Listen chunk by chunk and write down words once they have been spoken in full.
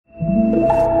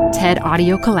TED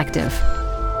Audio Collective.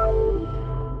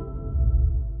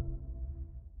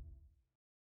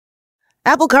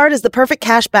 Apple Card is the perfect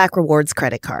cashback rewards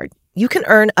credit card. You can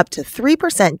earn up to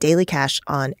 3% daily cash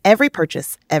on every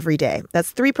purchase every day.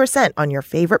 That's 3% on your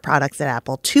favorite products at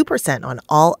Apple, 2% on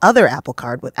all other Apple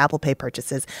Card with Apple Pay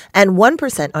purchases, and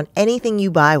 1% on anything you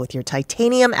buy with your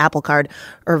titanium Apple Card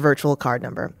or virtual card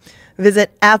number.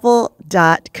 Visit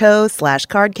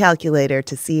apple.co/card calculator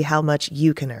to see how much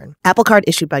you can earn. Apple Card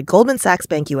issued by Goldman Sachs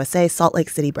Bank USA, Salt Lake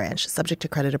City branch. Subject to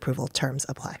credit approval. Terms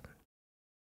apply.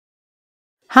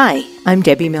 Hi, I'm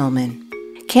Debbie Millman.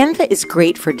 Canva is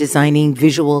great for designing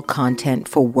visual content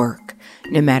for work,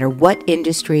 no matter what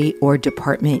industry or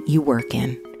department you work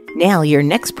in. Nail your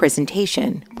next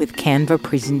presentation with Canva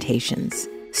Presentations.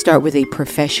 Start with a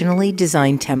professionally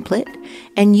designed template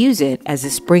and use it as a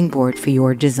springboard for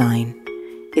your design.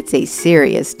 It's a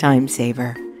serious time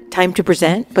saver. Time to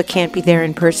present but can't be there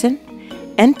in person?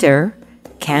 Enter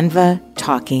Canva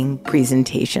Talking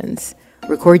Presentations.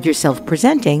 Record yourself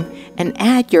presenting and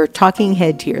add your talking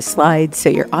head to your slides so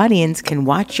your audience can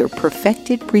watch your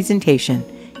perfected presentation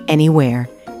anywhere,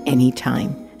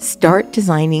 anytime. Start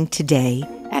designing today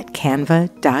at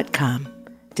canva.com.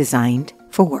 Designed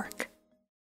for work.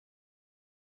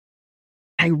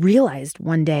 I realized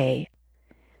one day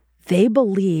they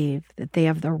believe that they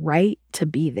have the right to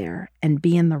be there and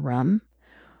be in the room,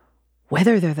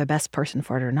 whether they're the best person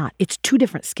for it or not. It's two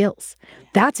different skills.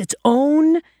 That's its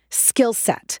own skill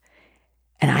set.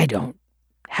 And I don't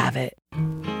have it.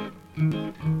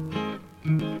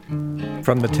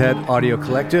 From the TED Audio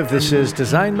Collective, this is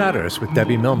Design Matters with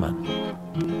Debbie Millman.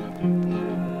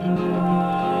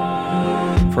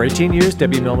 For 18 years,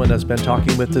 Debbie Millman has been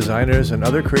talking with designers and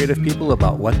other creative people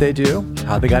about what they do,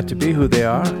 how they got to be who they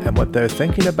are, and what they're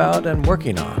thinking about and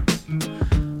working on.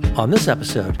 On this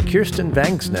episode, Kirsten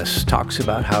Vangsness talks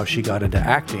about how she got into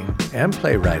acting and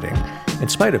playwriting in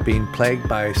spite of being plagued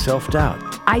by self-doubt.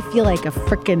 I feel like a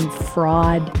frickin'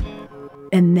 fraud,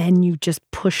 and then you just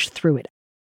push through it.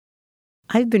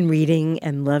 I've been reading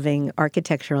and loving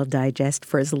Architectural Digest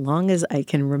for as long as I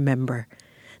can remember.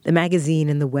 The magazine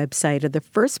and the website are the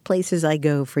first places I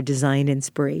go for design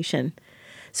inspiration.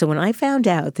 So when I found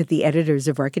out that the editors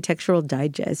of Architectural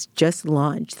Digest just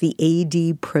launched the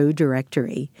AD Pro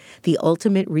Directory, the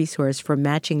ultimate resource for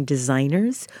matching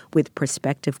designers with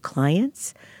prospective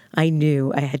clients, I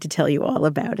knew I had to tell you all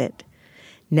about it.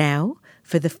 Now,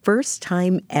 for the first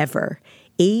time ever,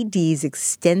 AD's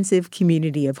extensive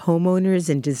community of homeowners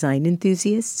and design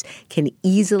enthusiasts can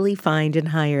easily find and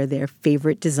hire their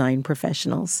favorite design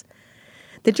professionals.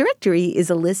 The directory is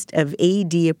a list of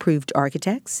AD-approved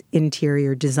architects,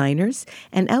 interior designers,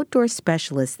 and outdoor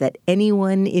specialists that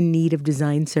anyone in need of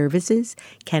design services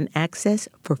can access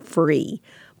for free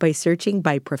by searching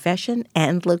by profession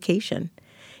and location.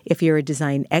 If you're a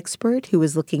design expert who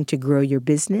is looking to grow your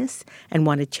business and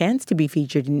want a chance to be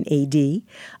featured in AD,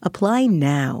 apply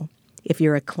now. If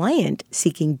you're a client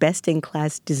seeking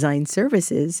best-in-class design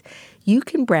services, you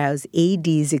can browse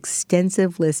AD's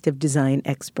extensive list of design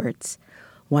experts.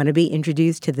 Want to be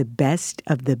introduced to the best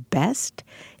of the best?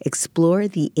 Explore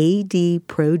the AD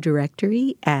Pro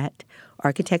Directory at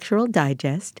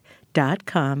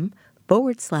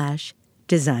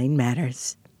architecturaldigest.com/Design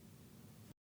Matters.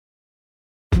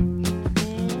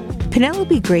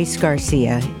 Penelope Grace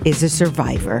Garcia is a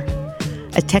survivor.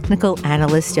 A technical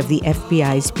analyst of the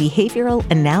FBI's Behavioral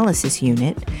Analysis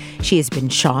Unit, she has been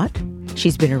shot,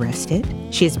 she's been arrested,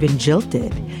 she has been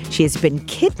jilted, she has been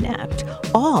kidnapped,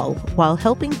 all while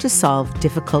helping to solve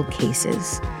difficult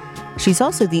cases. She's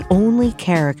also the only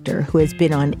character who has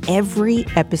been on every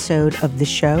episode of the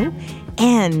show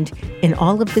and in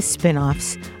all of the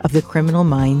spin-offs of the Criminal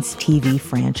Minds TV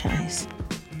franchise.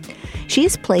 She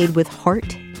is played with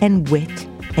heart and wit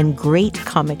and great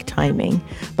comic timing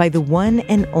by the one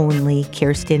and only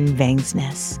Kirsten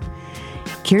Vangsness.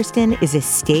 Kirsten is a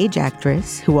stage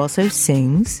actress who also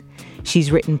sings.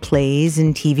 She's written plays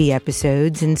and TV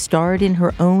episodes and starred in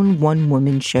her own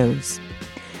one-woman shows.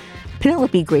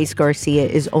 Penelope Grace Garcia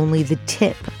is only the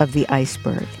tip of the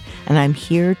iceberg, and I'm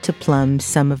here to plumb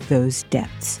some of those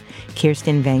depths.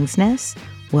 Kirsten Vangsness,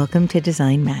 welcome to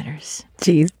Design Matters.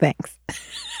 Geez, thanks.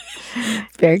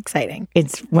 Very exciting.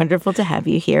 It's wonderful to have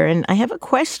you here. And I have a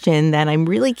question that I'm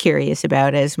really curious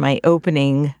about as my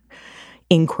opening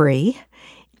inquiry.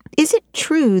 Is it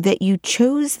true that you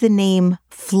chose the name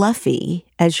Fluffy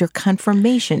as your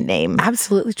confirmation name?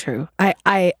 Absolutely true.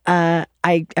 I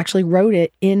I actually wrote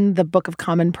it in the Book of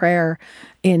Common Prayer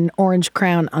in orange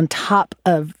crayon on top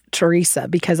of Teresa,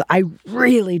 because I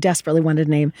really desperately wanted to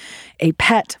name a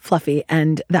pet Fluffy,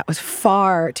 and that was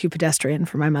far too pedestrian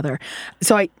for my mother.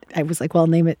 So I was like, well,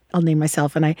 I'll name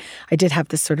myself. And I did have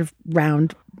this sort of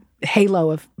round halo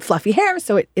of fluffy hair,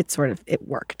 so it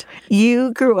worked.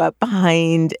 You grew up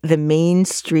behind the Main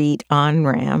Street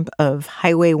on-ramp of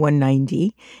Highway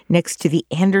 190 next to the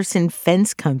Anderson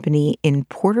Fence Company in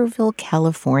Porterville,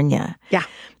 California. Yeah.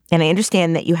 And I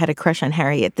understand that you had a crush on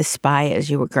Harriet the Spy as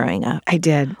you were growing up. I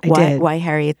did. Why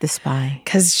Harriet the Spy?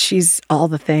 Because she's all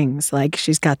the things. Like,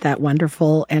 she's got that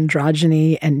wonderful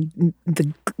androgyny and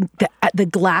the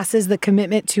glasses, the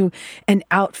commitment to an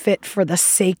outfit for the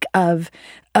sake of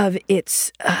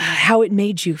its how it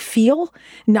made you feel,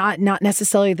 not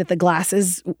necessarily that the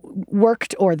glasses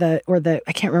worked or the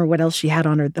I can't remember what else she had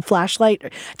on her, the flashlight. I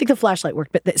think the flashlight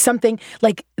worked, but something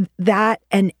like that,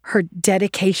 and her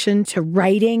dedication to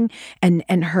writing and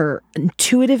her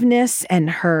intuitiveness and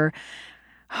her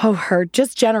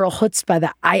just general chutzpah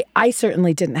that I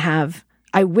certainly didn't have.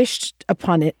 I wished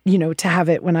upon it, to have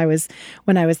it when I was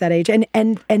that age, and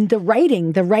the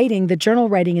writing, the journal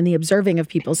writing, and the observing of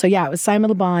people. So yeah, it was Simon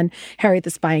Le Bon, Harriet the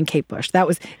Spy, and Kate Bush. That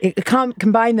was it.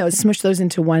 Combine those, smush those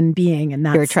into one being, and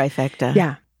that's your trifecta.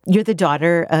 Yeah. You're the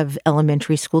daughter of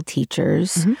elementary school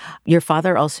teachers. Mm-hmm. Your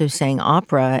father also sang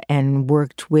opera and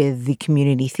worked with the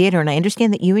community theater. And I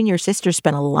understand that you and your sister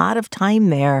spent a lot of time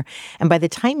there. And by the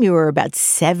time you were about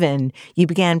 7, you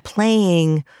began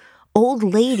playing old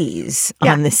ladies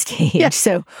on the stage. Yeah.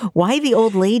 So why the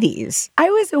old ladies?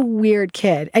 I was a weird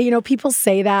kid. People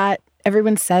say that.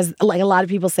 Everyone says, like, a lot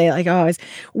of people say, like, oh, I was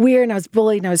weird and I was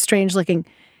bullied and I was strange looking.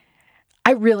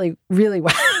 I really, really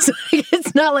was.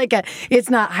 It's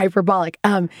not hyperbolic.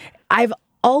 I've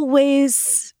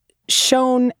always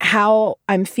shown how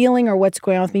I'm feeling or what's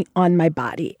going on with me on my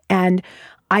body. And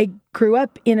I grew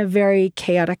up in a very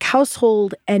chaotic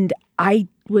household, and I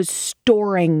was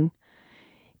storing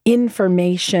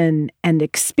information and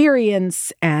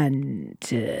experience and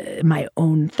my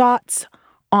own thoughts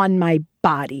on my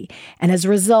body. And as a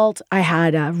result, I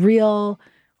had a real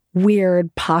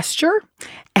weird posture.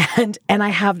 And I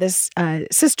have this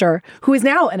sister who is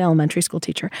now an elementary school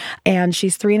teacher, and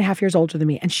she's 3.5 years older than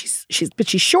me, and she's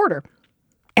shorter.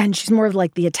 And she's more of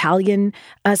like the Italian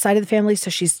side of the family.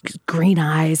 So she's green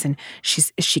eyes, and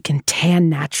she can tan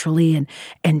naturally.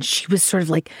 And she was sort of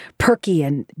like perky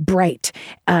and bright.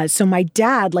 So my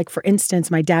dad, like, for instance,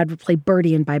 my dad would play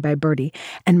Birdie in Bye Bye Birdie.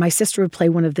 And my sister would play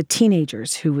one of the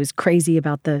teenagers who was crazy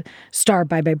about the star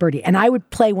Bye Bye Birdie. And I would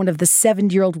play one of the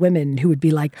 70-year-old women who would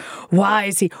be like, why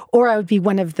is he? Or I would be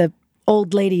one of the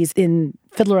old ladies in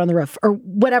Fiddler on the Roof or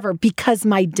whatever, because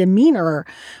my demeanor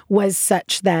was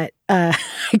such that I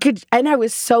could, and I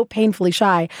was so painfully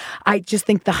shy. I just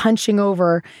think the hunching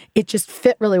over, it just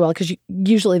fit really well, because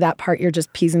usually that part you're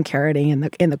just peas and carroting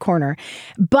in the corner.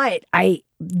 But I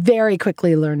very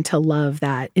quickly learned to love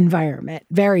that environment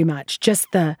very much, just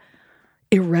the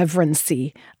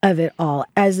irreverency of it all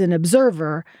as an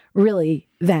observer, really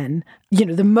then,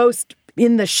 the most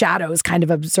in the shadows kind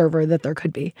of observer that there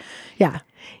could be. Yeah.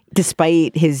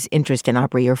 Despite his interest in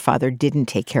opera, your father didn't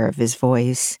take care of his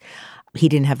voice. He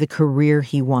didn't have the career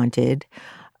he wanted.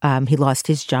 He lost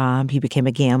his job. He became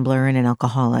a gambler and an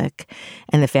alcoholic.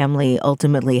 And the family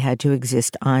ultimately had to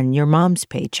exist on your mom's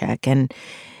paycheck. And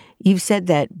you've said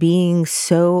that being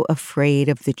so afraid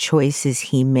of the choices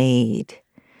he made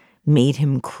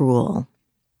him cruel.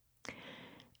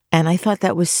 And I thought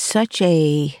that was such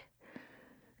a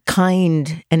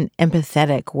kind and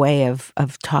empathetic way of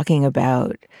talking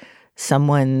about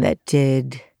someone that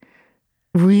did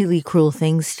really cruel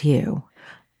things to you.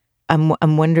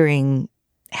 I'm wondering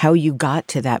how you got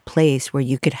to that place where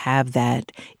you could have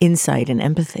that insight and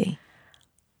empathy.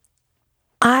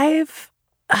 I've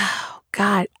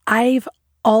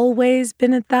always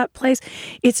been at that place.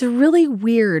 It's really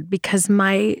weird because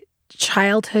my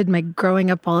childhood, my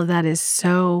growing up, all of that is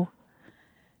so...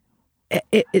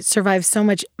 It survives so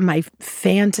much my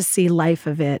fantasy life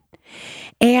of it.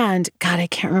 And God, I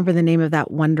can't remember the name of that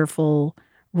wonderful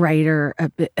writer,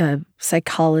 a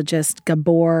psychologist,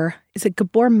 Gabor. Is it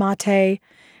Gabor Mate?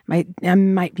 I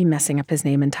might be messing up his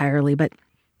name entirely, but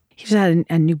he just had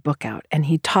a new book out, and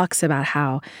he talks about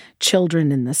how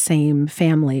children in the same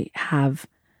family have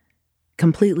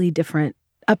completely different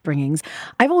upbringings.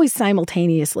 I've always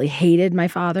simultaneously hated my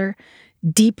father,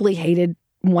 deeply hated,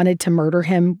 wanted to murder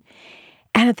him,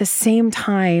 and at the same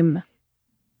time,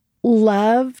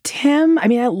 loved him. I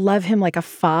mean, I love him like a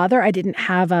father. I didn't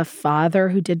have a father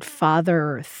who did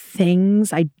father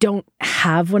things. I don't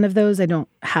have one of those. I don't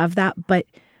have that. But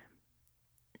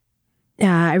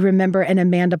I remember an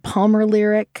Amanda Palmer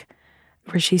lyric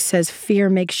where she says, "Fear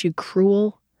makes you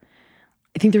cruel."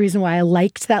 I think the reason why I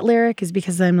liked that lyric is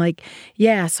because I'm like,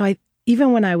 yeah, so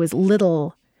even when I was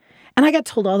little, and I got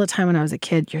told all the time when I was a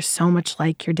kid, "You're so much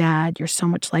like your dad. You're so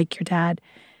much like your dad."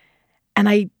 And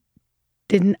I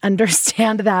didn't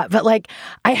understand that. But like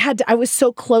I was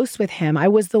so close with him. I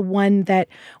was the one that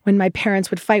when my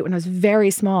parents would fight when I was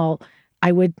very small,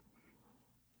 I would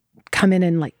come in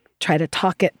and like try to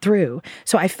talk it through.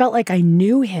 So I felt like I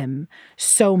knew him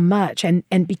so much. And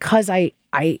because I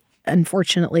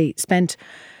unfortunately spent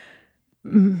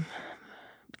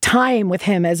time with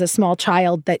him as a small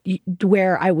child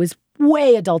where I was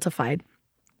way adultified,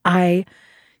 I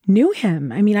knew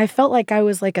him. I mean, I felt like I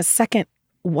was like a second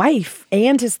wife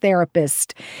and his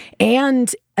therapist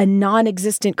and a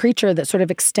non-existent creature that sort of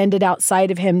extended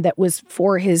outside of him that was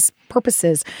for his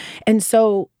purposes. And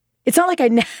so it's not like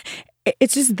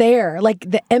it's just there, like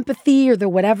the empathy or the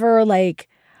whatever, like,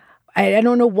 I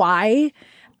don't know why,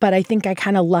 but I think I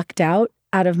kind of lucked out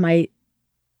of my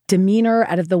demeanor,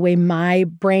 out of the way my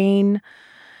brain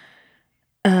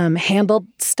handled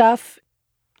stuff.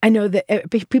 I know that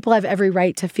people have every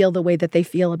right to feel the way that they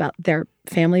feel about their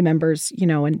family members,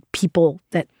 and people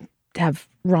that have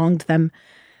wronged them.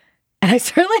 And I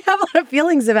certainly have a lot of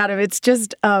feelings about him. It's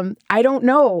just, I don't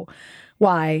know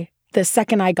why. The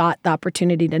second I got the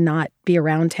opportunity to not be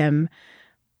around him,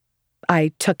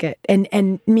 I took it.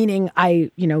 And meaning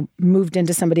I, moved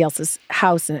into somebody else's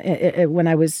house when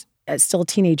I was still a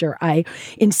teenager. I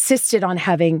insisted on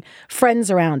having friends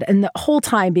around, and the whole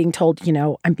time being told,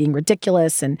 I'm being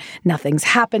ridiculous and nothing's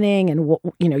happening, and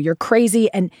you're crazy.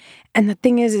 And the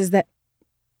thing is that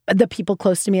the people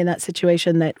close to me in that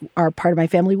situation that are part of my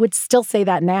family would still say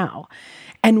that now.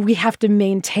 And we have to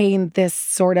maintain this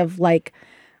sort of like,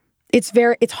 it's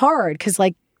hard because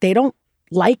like they don't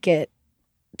like it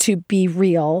to be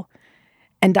real.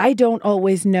 And I don't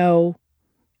always know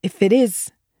if it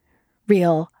is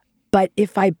real, but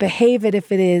if I behave it if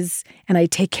it is, and I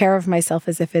take care of myself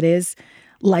as if it is,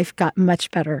 life got much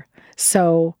better.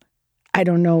 So I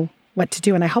don't know what to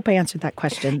do. And I hope I answered that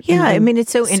question. Yeah, I mean,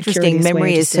 it's so interesting.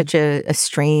 Memory is such a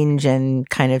strange and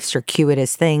kind of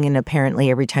circuitous thing. And apparently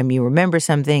every time you remember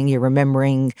something, you're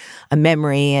remembering a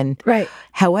memory. And right.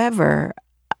 However,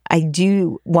 I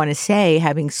do want to say,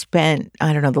 having spent,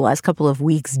 the last couple of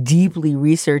weeks deeply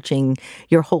researching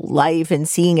your whole life and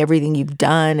seeing everything you've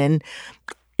done, and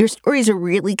your stories are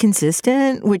really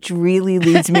consistent, which really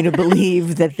leads me to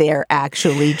believe that they're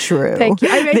actually true. Thank you.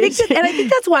 I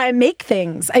think that's why I make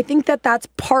things. I think that that's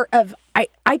part of,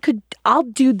 I'll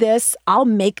do this, I'll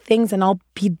make things, and I'll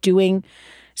be doing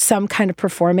some kind of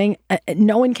performing.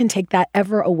 No one can take that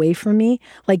ever away from me.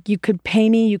 Like, you could pay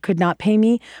me, you could not pay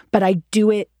me, but I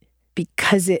do it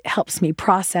because it helps me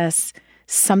process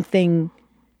something.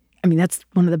 I mean, that's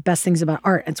one of the best things about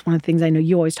art. It's one of the things I know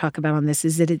you always talk about on this,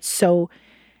 is that it's so,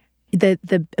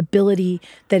 the ability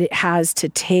that it has to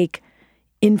take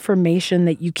information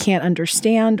that you can't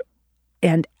understand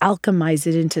and alchemize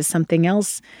it into something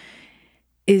else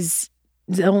is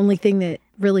the only thing that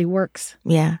really works.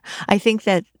 Yeah. I think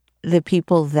that the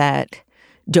people that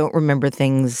don't remember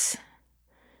things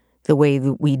the way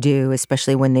that we do,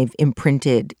 especially when they've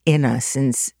imprinted in us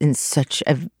in such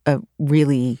a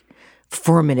really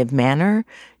formative manner,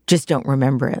 just don't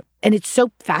remember it. And it's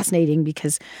so fascinating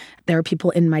because there are people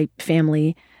in my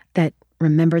family that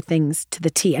remember things to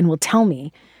the T and will tell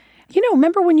me,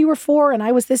 remember when you were 4 and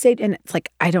I was this age? And it's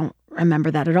like, I don't remember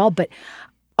that at all. But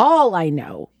all I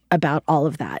know about all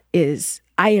of that is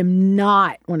I am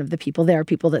not one of the people. There are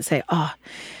people that say,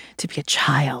 to be a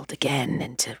child again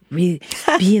and to really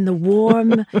be in the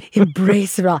warm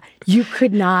embrace of it all. You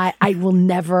could not. I will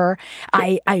never.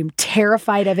 I am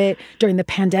terrified of it. During the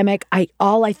pandemic,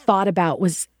 all I thought about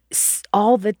was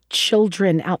all the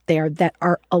children out there that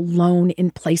are alone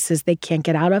in places they can't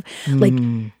get out of. Like,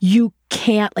 you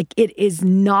can't, like, it is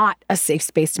not a safe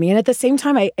space to me. And at the same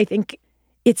time, I think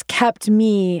it's kept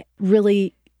me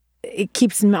really, it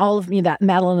keeps all of me, that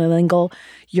Madeline Lingle,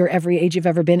 your every age you've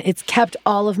ever been. It's kept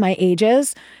all of my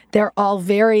ages. They're all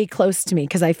very close to me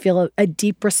because I feel a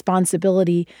deep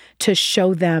responsibility to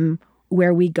show them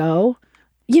where we go.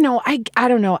 I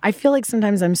don't know. I feel like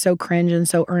sometimes I'm so cringe and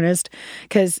so earnest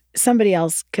because somebody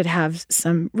else could have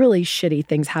some really shitty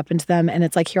things happen to them. And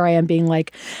it's like, here I am being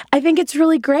like, I think it's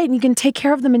really great and you can take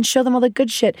care of them and show them all the good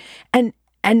shit. And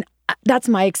that's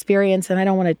my experience, and I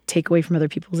don't want to take away from other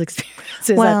people's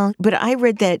experiences. Well, but I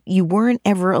read that you weren't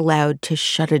ever allowed to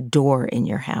shut a door in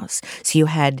your house, so you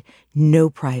had no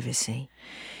privacy.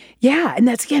 Yeah, and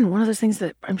that's, again, one of those things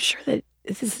that I'm sure that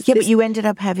this is... Yeah, but you ended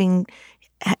up having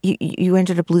you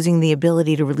ended up losing the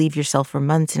ability to relieve yourself for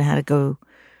months and had to go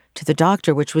to the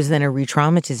doctor, which was then a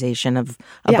re-traumatization of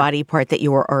a body part that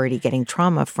you were already getting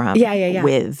trauma from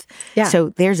with. Yeah. So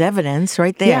there's evidence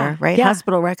right there, right? Yeah.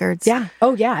 Hospital records. Yeah.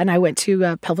 Oh, yeah. And I went to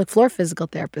a pelvic floor physical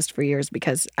therapist for years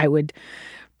because I would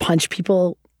punch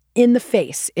people in the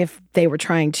face if they were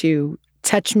trying to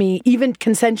touch me, even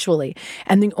consensually.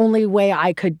 And the only way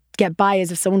I could get by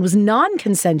is if someone was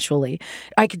non-consensually.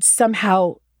 I could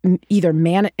somehow either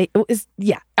it was,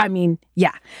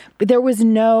 But there was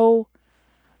no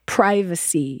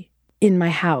privacy in my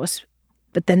house.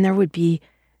 But then there would be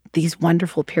these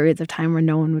wonderful periods of time where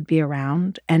no one would be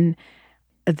around. And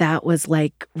that was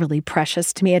like really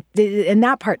precious to me. And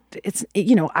that part,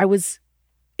 I was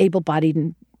able-bodied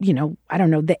in, I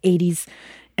don't know, the 80s.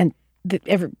 And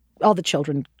all the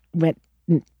children went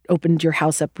and opened your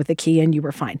house up with a key and you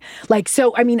were fine.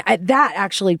 That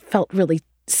actually felt really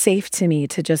safe to me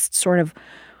to just sort of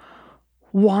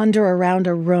wander around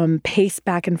a room, pace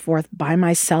back and forth by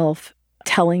myself,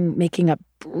 making up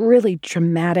really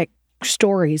dramatic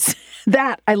stories.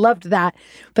 I loved that.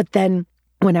 But then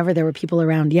whenever there were people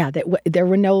around, there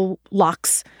were no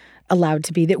locks allowed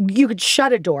to be. That you could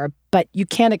shut a door, but you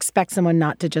can't expect someone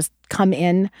not to just come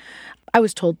in. I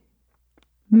was told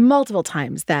multiple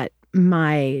times that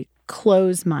my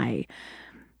clothes, my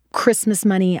Christmas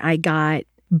money I got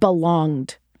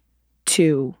belonged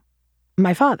to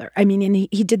my father. I mean, and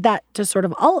he did that to sort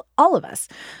of all of us.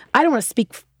 I don't want to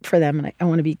speak for them, and I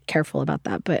want to be careful about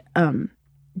that, but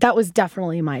that was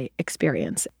definitely my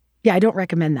experience. Yeah, I don't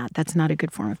recommend that. That's not a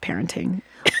good form of parenting.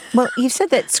 Well, you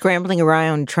said that scrambling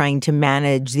around trying to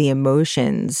manage the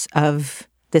emotions of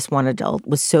this one adult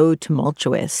was so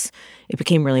tumultuous, it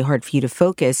became really hard for you to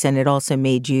focus, and it also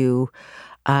made you,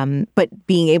 but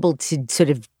being able to sort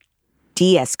of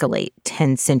de-escalate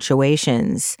tense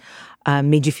situations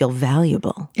made you feel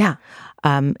valuable. Yeah.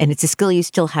 And it's a skill you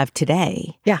still have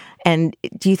today. Yeah. And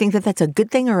do you think that that's a good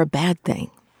thing or a bad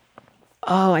thing?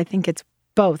 Oh, I think it's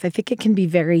both. I think it can be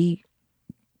very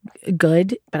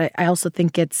good, but I also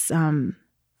think it's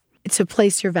to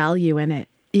place your value in it.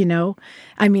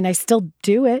 I mean, I still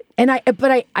do it, and I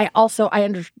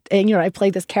understand. I play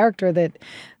this character that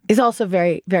is also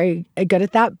very, very good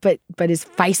at that, but is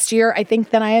feistier, I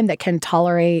think, than I am. That can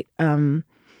tolerate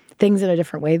things in a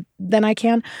different way than I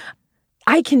can.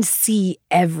 I can see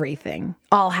everything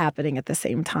all happening at the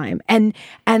same time, and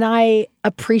I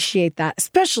appreciate that,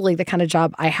 especially the kind of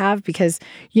job I have, because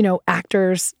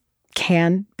actors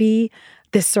can be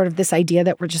this idea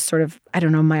that we're just sort of, I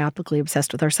don't know, myopically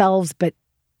obsessed with ourselves, but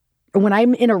when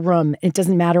I'm in a room, it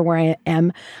doesn't matter where I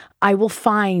am, I will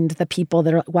find the people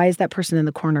that are, why is that person in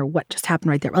the corner? What just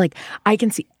happened right there? Like, I can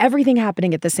see everything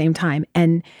happening at the same time.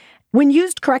 And when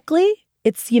used correctly,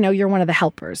 it's, you're one of the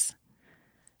helpers.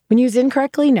 When used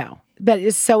incorrectly, no.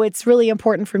 But so it's really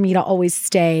important for me to always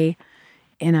stay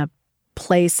in a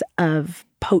place of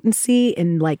potency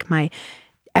in like my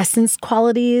essence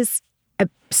qualities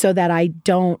so that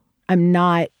I'm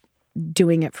not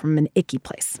doing it from an icky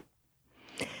place.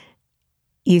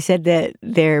 You said that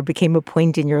there became a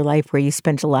point in your life where you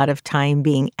spent a lot of time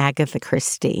being Agatha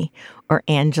Christie or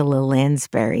Angela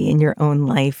Lansbury in your own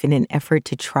life in an effort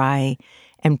to try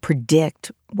and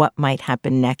predict what might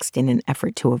happen next in an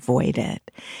effort to avoid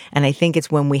it. And I think it's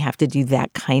when we have to do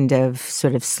that kind of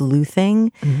sort of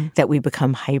sleuthing that we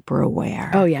become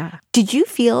hyper-aware. Oh, yeah. Did you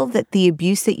feel that the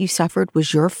abuse that you suffered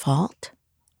was your fault?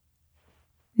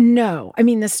 No. I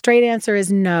mean, the straight answer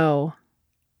is no.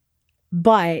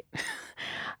 But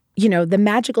the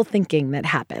magical thinking that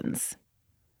happens.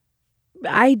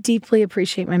 I deeply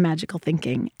appreciate my magical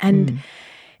thinking. And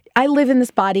I live in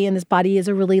this body, and this body is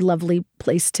a really lovely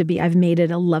place to be. I've made it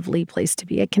a lovely place to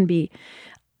be. It can be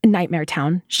a nightmare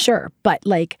town, sure. But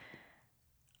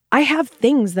I have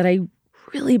things that I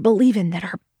really believe in that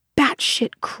are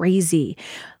batshit crazy.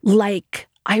 Like,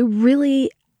 I really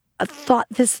thought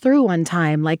this through one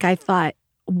time. Like, I thought,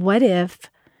 what if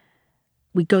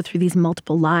we go through these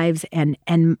multiple lives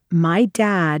and my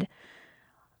dad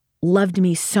loved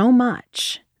me so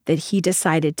much that he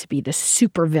decided to be the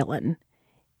supervillain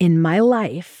in my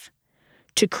life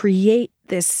to create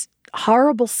this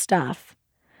horrible stuff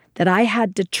that I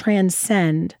had to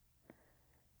transcend,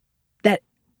 that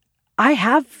I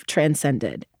have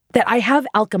transcended, that I have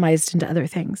alchemized into other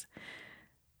things.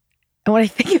 And when I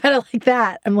think about it like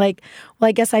that, I'm like, well,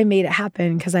 I guess I made it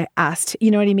happen because I asked,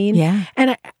 you know what I mean? Yeah.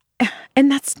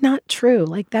 And that's not true.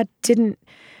 Like, that didn't,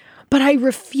 but I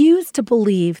refuse to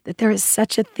believe that there is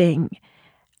such a thing.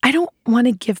 I don't want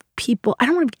to give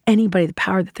anybody the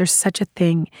power that there's such a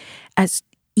thing as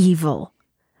evil.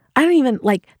 I don't even,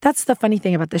 like, that's the funny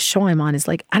thing about the show I'm on is,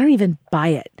 like, I don't even buy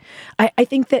it. I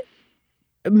think that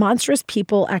monstrous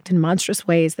people act in monstrous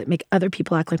ways that make other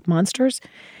people act like monsters.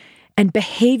 And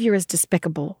behavior is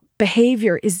despicable.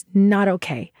 Behavior is not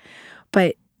okay.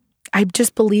 But I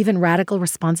just believe in radical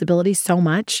responsibility so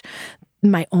much,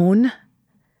 my own.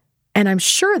 And I'm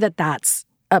sure that that's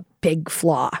a big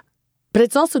flaw. But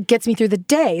it also gets me through the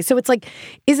day. So it's like,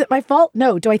 is it my fault?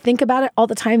 No. Do I think about it all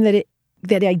the time that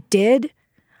I did?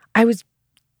 I was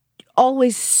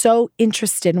always so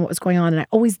interested in what was going on, and I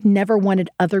always never wanted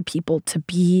other people to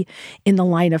be in the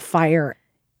line of fire.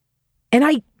 And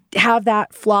I have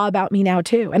that flaw about me now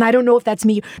too. And I don't know if that's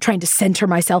me trying to center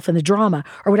myself in the drama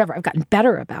or whatever. I've gotten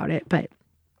better about it, but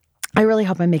I really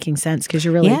hope I'm making sense because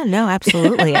you're really... Yeah, no,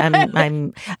 absolutely.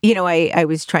 I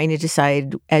was trying to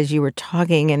decide as you were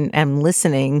talking and I'm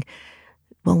listening,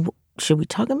 well, should we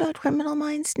talk about Criminal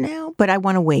Minds now? But I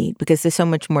want to wait because there's so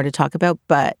much more to talk about.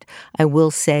 But I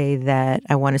will say that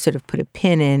I want to sort of put a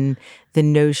pin in the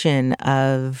notion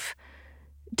of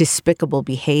despicable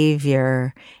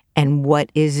behavior and what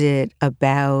is it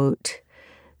about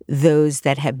those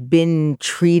that have been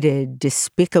treated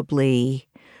despicably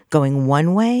going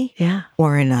one way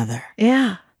or another.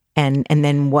 Yeah. And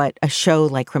then what a show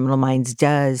like Criminal Minds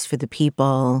does for the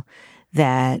people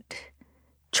that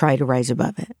try to rise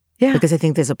above it. Yeah. Because I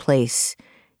think there's a place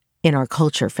in our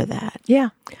culture for that. Yeah.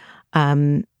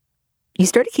 You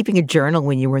started keeping a journal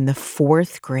when you were in the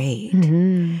 4th grade.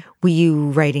 Mm-hmm. Were you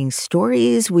writing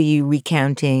stories? Were you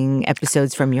recounting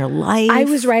episodes from your life? I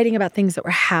was writing about things that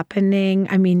were happening.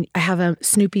 I mean, I have a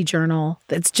Snoopy journal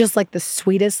that's just like the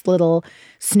sweetest little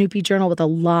Snoopy journal with a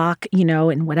lock,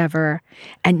 and whatever.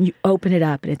 And you open it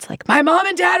up and it's like, my mom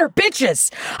and dad are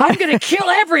bitches. I'm going to kill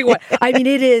everyone. I mean,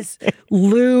 it is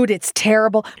lewd. It's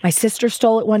terrible. My sister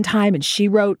stole it one time and she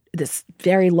wrote this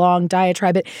very long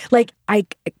diatribe. Like, I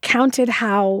counted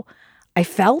how I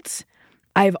felt.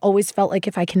 I've always felt like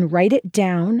if I can write it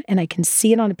down and I can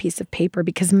see it on a piece of paper,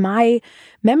 because my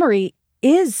memory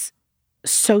is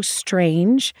so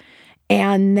strange.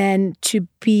 And then to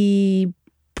be,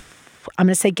 I'm going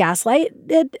to say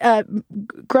gaslighted,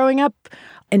 growing up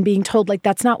and being told like,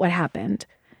 that's not what happened.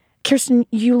 Kirsten,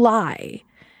 you lie.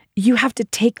 You have to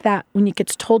take that when it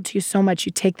gets told to you so much,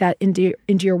 you take that into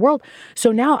your world.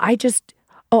 So now I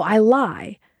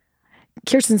lie.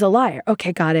 Kirsten's a liar.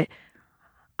 Okay, got it.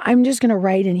 I'm just going to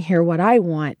write in here what I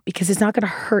want because it's not going to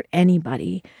hurt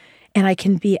anybody. And I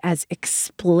can be as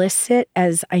explicit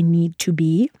as I need to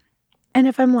be. And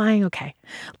if I'm lying, okay.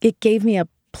 It gave me a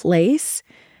place.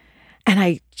 And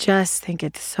I just think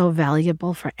it's so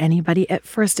valuable for anybody. At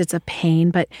first, it's a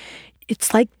pain, but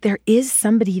it's like there is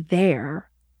somebody there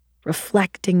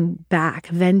reflecting back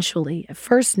eventually. At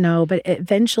first, no, but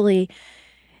eventually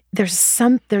there's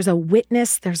a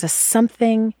witness, there's a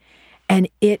something, and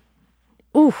it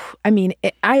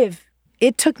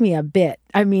took me a bit.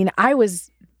 I mean, I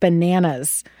was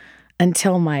bananas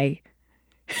until I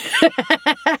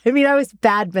was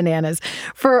bad bananas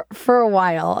for a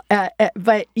while.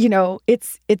 But,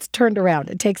 it's turned around.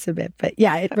 It takes a bit. But,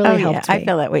 yeah, it really helped me. I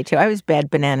feel that way, too. I was bad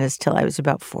bananas till I was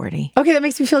about 40. Okay, that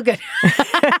makes me feel good.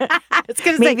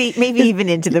 Maybe even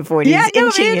into the 40s. Yeah,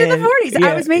 no, maybe into the 40s. Yeah,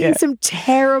 I was making some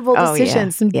terrible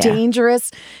decisions, some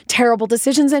dangerous, terrible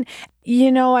decisions. And,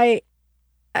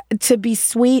 to be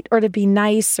sweet or to be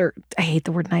nice, or I hate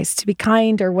the word nice, to be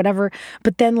kind or whatever.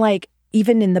 But then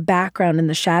even in the background, in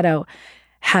the shadow,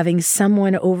 having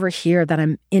someone over here that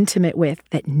I'm intimate with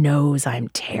that knows I'm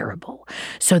terrible.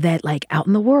 So that out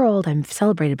in the world, I'm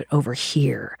celebrated, but over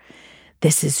here,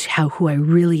 this is who I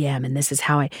really am. And this is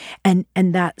how and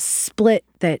that split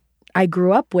that I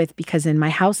grew up with, because in my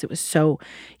house, it was so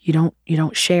you don't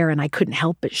share, and I couldn't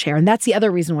help but share. And that's the other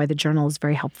reason why the journal is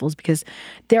very helpful, is because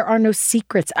there are no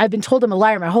secrets. I've been told I'm a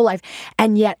liar my whole life,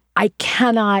 and yet I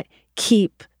cannot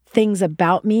keep things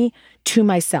about me to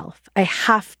myself.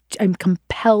 I'm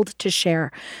compelled to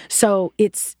share. So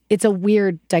it's a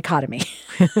weird dichotomy.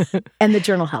 And the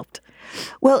journal helped.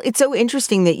 Well, it's so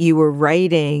interesting that you were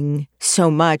writing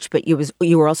so much, but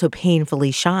you were also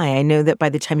painfully shy. I know that by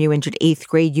the time you entered 8th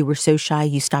grade, you were so shy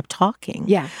you stopped talking.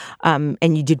 Yeah.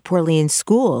 And you did poorly in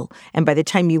school. And by the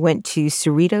time you went to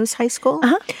Cerritos High School,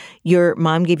 your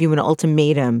mom gave you an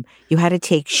ultimatum. You had to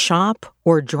take shop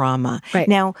or drama. Right.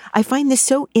 Now, I find this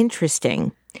so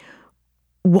interesting.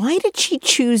 Why did she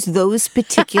choose those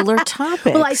particular topics?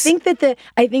 Well, I think that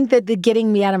the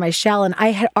getting me out of my shell, and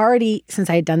I had already, since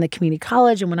I had done the community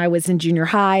college and when I was in junior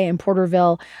high in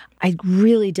Porterville, I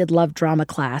really did love drama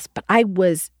class, but I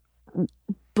was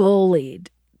bullied,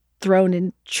 thrown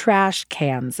in trash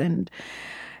cans, and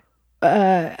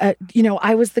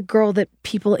I was the girl that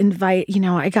people invite.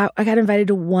 I got invited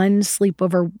to one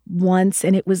sleepover once,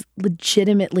 and it was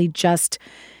legitimately just,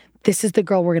 this is the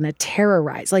girl we're going to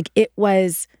terrorize. Like, it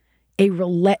was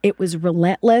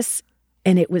relentless,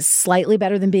 and it was slightly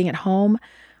better than being at home,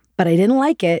 but I didn't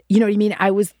like it. You know what I mean?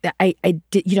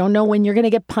 You don't know when you're going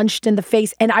to get punched in the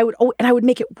face. And I would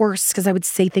make it worse because I would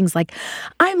say things like,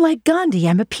 I'm like Gandhi,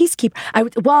 I'm a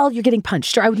peacekeeper. While you're getting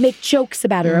punched, or I would make jokes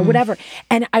about it or whatever.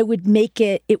 And I would make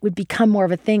it would become more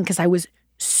of a thing because I was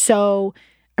so,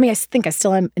 I think I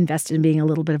still am invested in being a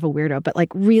little bit of a weirdo, but like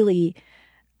really,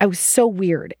 I was so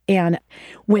weird. And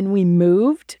when we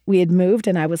had moved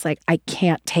and I was like, I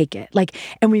can't take it. Like,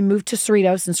 and we moved to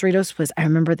Cerritos, and Cerritos was, I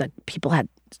remember that people had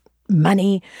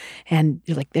money, and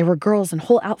like there were girls in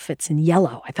whole outfits in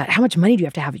yellow. I thought, how much money do you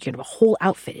have to have? You can have a whole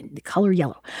outfit in the color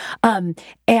yellow.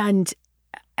 And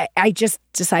I just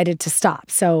decided to stop.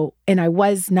 So, and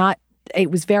it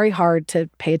was very hard to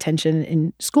pay attention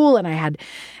in school. And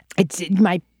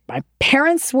my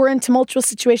parents were in tumultuous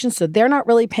situations, so they're not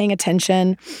really paying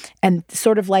attention, and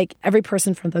sort of like every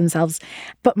person for themselves.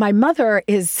 But my mother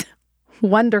is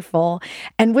wonderful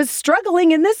and was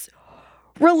struggling in this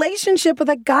relationship with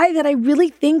a guy that I really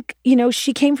think,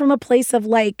 she came from a place of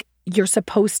like, you're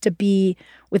supposed to be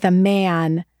with a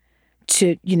man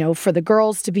to, for the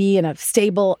girls to be in a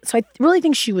stable. So I really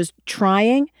think she was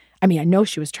trying. I know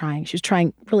she was trying. She was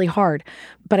trying really hard.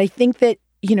 But I think that,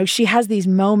 she has these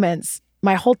moments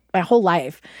my whole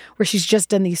life where she's just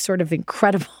done these sort of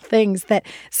incredible things that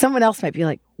someone else might be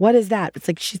like, what is that? It's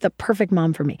like, she's the perfect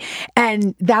mom for me.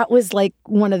 And that was like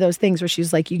one of those things where she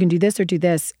was like, you can do this or do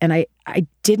this. And I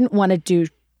didn't want to do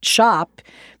shop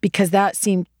because that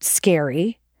seemed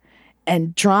scary,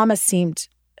 and drama seemed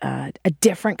a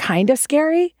different kind of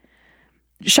scary.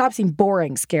 Shop seemed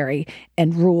boring, scary,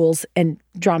 and rules, and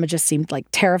drama just seemed like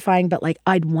terrifying. But like,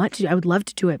 I would love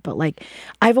to do it. But like,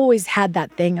 I've always had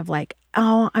that thing of like,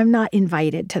 oh, I'm not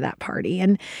invited to that party.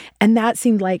 And that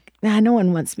seemed like, no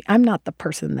one wants me. I'm not the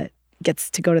person that gets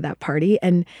to go to that party.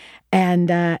 And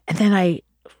then I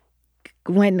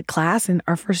went to class, and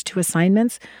our first 2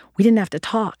 assignments, we didn't have to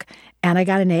talk. And I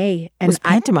got an A. And it was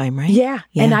pantomime, right? Yeah.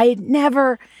 And I had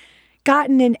never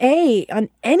gotten an A on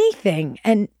anything.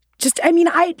 And just,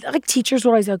 I like, teachers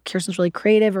were always like, Kirsten's really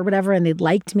creative or whatever, and they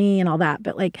liked me and all that.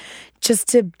 But like, just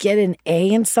to get an A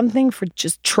in something for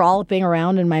just trolloping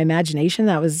around in my imagination,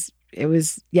 it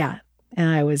was, yeah. And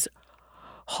I was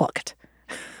hooked.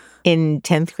 In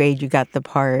 10th grade, you got the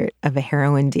part of a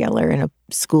heroin dealer in a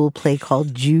school play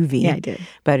called Juvie. Yeah, I did.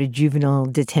 About a juvenile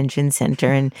detention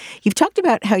center. And you've talked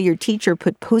about how your teacher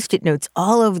put Post-it notes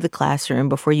all over the classroom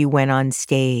before you went on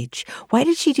stage. Why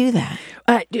did she do that?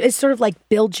 It sort of like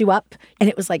builds you up. And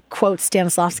it was like quotes,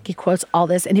 Stanislavski quotes, all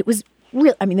this. And it was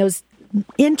real. Those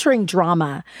entering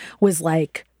drama was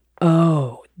like,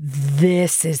 oh,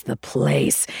 this is the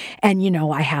place. And,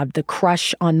 I had the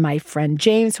crush on my friend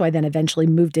James, who I then eventually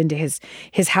moved into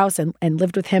his house and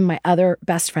lived with him. My other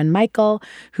best friend, Michael,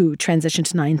 who transitioned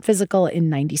to non-physical in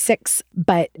 96,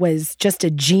 but was just a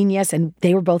genius. And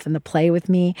they were both in the play with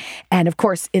me. And of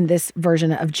course, in this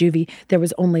version of Juvie, there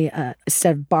was only a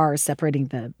set of bars separating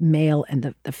the male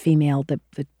and the female,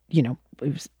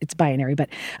 it's binary, but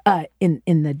in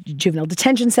the juvenile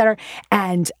detention center.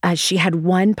 And she had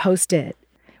one Post-it,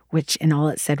 and all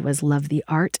it said was, love the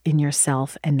art in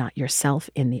yourself and not yourself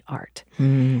in the art.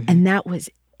 And that was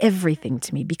everything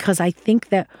to me, because I think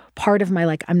that part of my,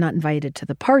 like, I'm not invited to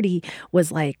the party was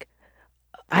like,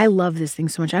 I love this thing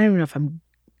so much. I don't even know if I'm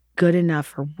good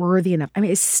enough or worthy enough.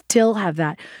 I still have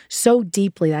that so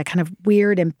deeply, that kind of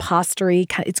weird impostery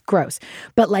kind of, it's gross.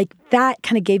 But like, that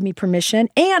kind of gave me permission,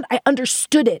 and I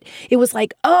understood it. It was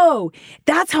like, oh,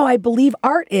 that's how I believe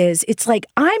art is. It's like,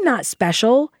 I'm not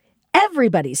special.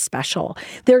 Everybody's special.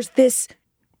 There's this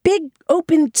big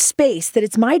open space that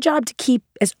it's my job to keep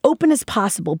as open as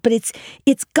possible, but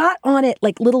it's got on it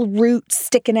like little roots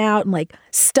sticking out and like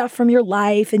stuff from your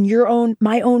life and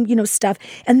my own, stuff.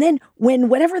 And then when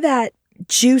whatever that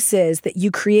juice is that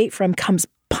you create from comes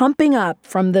pumping up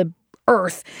from the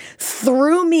earth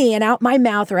through me and out my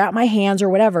mouth or out my hands or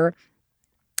whatever,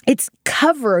 it's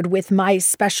covered with my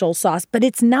special sauce, but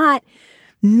it's not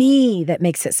me that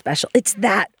makes it special. It's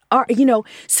that art,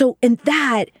 so, and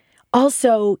that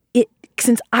also,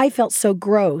 since I felt so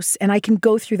gross, and I can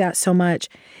go through that so much,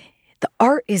 the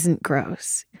art isn't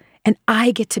gross, and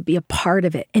I get to be a part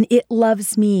of it, and it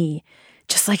loves me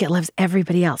just like it loves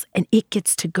everybody else, and it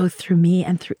gets to go through me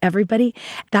and through everybody.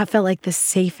 That felt like the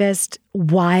safest,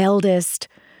 wildest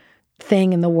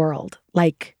thing in the world.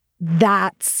 Like,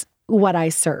 that's what I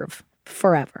serve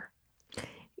forever.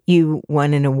 You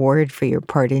won an award for your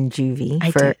part in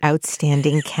Juvie for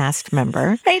Outstanding Cast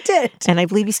Member. I did. And I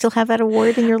believe you still have that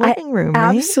award in your living room,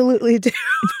 right? Absolutely do.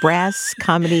 It's brass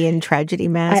comedy and tragedy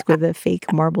mask with a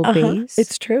fake marble base.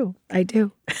 It's true. I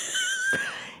do.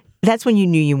 That's when you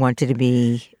knew you wanted to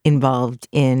be involved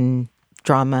in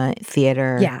drama,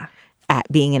 theater. Yeah.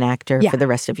 Being an actor for the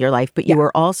rest of your life. But you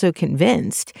were also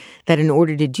convinced that in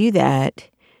order to do that,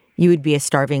 you would be a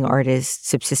starving artist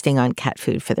subsisting on cat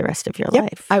food for the rest of your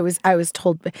life. I was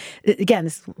told, again,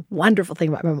 this wonderful thing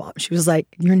about my mom. She was like,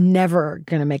 you're never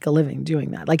going to make a living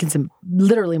doing that. Like, it's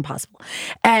literally impossible.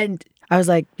 And I was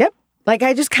like, yep. Like,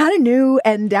 I just kind of knew,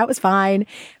 and that was fine.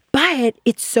 But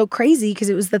it's so crazy because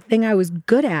it was the thing I was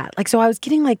good at. Like, so I was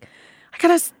getting I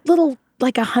got a little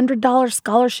 $100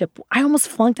 scholarship. I almost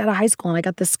flunked out of high school and I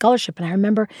got this scholarship. And I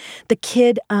remember the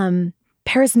kid,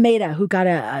 Paris Maida, who got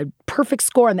a perfect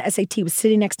score on the SAT, was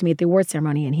sitting next to me at the award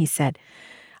ceremony. And he said,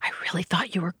 I really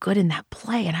thought you were good in that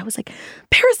play. And I was like,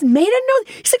 Paris Maida? No,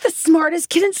 he's like the smartest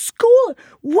kid in school.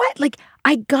 What? Like,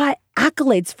 I got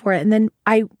accolades for it. And then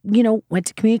I, went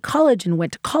to community college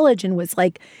and was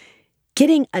like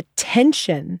getting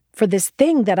attention for this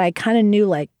thing that I kind of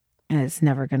knew I'm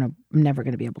never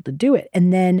gonna be able to do it.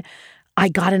 And then I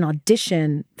got an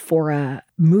audition for a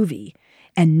movie,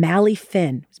 and Mally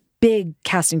Finn, big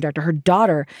casting director, her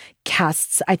daughter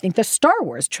casts, I think, the Star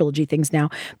Wars trilogy things now,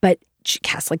 but she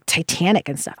casts Titanic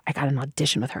and stuff. I got an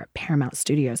audition with her at Paramount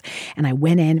Studios, and I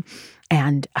went in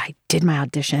and I did my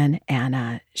audition,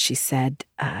 and she said,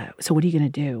 so what are you gonna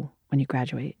do when you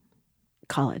graduate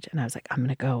college? And I was like, I'm going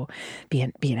to go be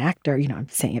an actor. I'm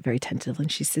saying it very tentatively.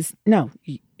 And she says, no,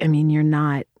 you're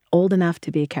not old enough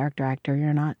to be a character actor.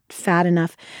 You're not fat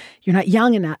enough. You're not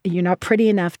young enough. You're not pretty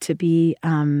enough to be,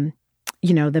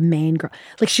 the main girl.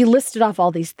 Like, she listed off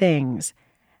all these things.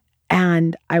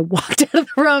 And I walked out of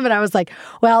the room and I was like,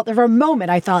 well, for a moment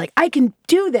I thought I can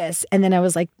do this. And then I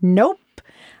was like, nope,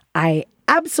 I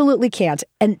absolutely can't.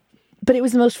 But it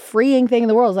was the most freeing thing in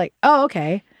the world. I was like, oh,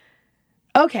 okay.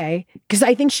 Because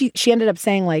I think she ended up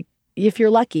saying, if you're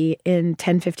lucky, in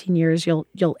 10, 15 years,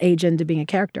 you'll age into being a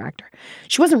character actor.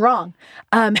 She wasn't wrong.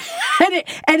 And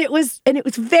it was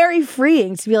very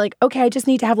freeing to be like, okay, I just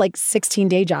need to have 16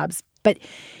 day jobs. But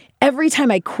every time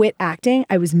I quit acting,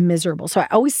 I was miserable. So I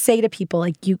always say to people,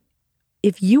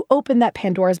 if you open that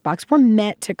Pandora's box, we're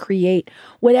meant to create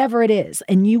whatever it is.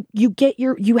 And you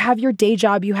have your day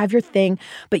job, you have your thing,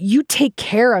 but you take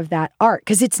care of that art,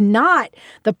 because it's not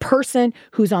the person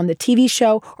who's on the TV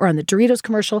show or on the Doritos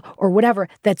commercial or whatever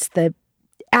that's the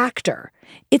actor.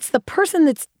 It's the person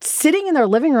that's sitting in their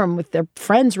living room with their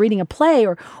friends reading a play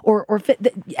or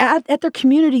at their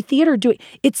community theater doing.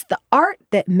 It's the art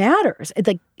that matters. It's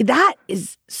that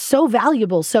is so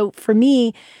valuable. So for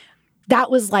me, that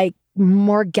was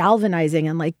more galvanizing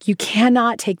and you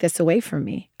cannot take this away from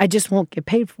me. I just won't get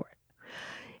paid for it.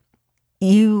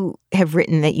 You have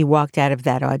written that you walked out of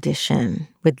that audition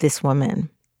with this woman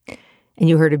and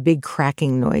you heard a big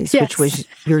cracking noise, yes. which was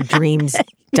your dreams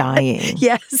dying.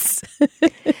 Yes.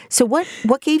 So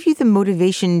what gave you the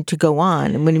motivation to go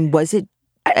on? I mean, was it,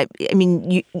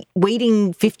 you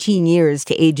waiting 15 years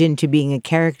to age into being a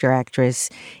character actress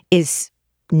is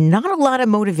not a lot of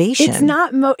motivation. It's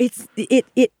not,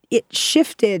 it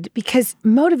shifted because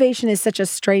motivation is such a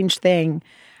strange thing,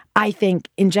 I think,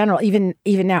 in general, even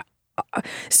now.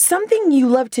 Something you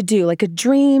love to do, like a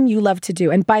dream you love to do.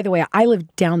 And by the way, I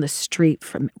lived down the street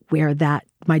from where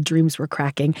my dreams were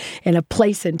cracking, in a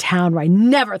place in town where I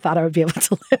never thought I would be able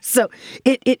to live. So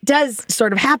it does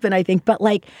sort of happen, I think. But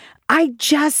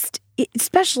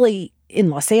especially in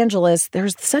Los Angeles,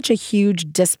 there's such a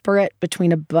huge disparate between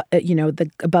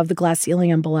the above the glass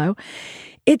ceiling and below.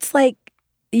 It's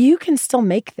you can still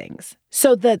make things.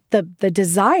 So the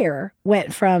desire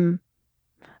went from,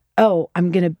 oh, I'm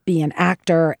going to be an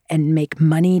actor and make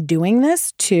money doing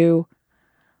this, to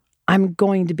I'm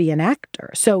going to be an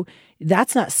actor. So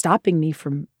that's not stopping me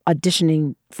from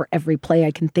auditioning for every play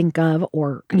I can think of,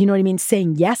 or,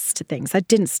 saying yes to things. That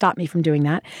didn't stop me from doing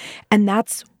that. And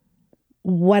that's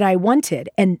what I wanted.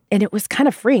 And it was kind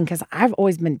of freeing because I've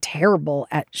always been terrible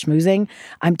at schmoozing.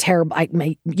 I'm terrible at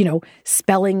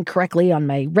spelling correctly on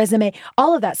my resume,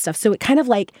 all of that stuff. So it kind of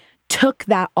took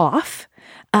that off.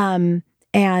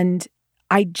 And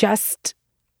I just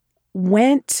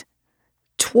went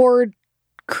toward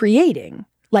creating.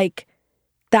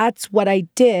 That's what I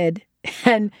did.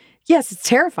 And yes, it's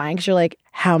terrifying because you're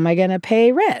how am I going to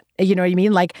pay rent? You know what I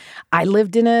mean? I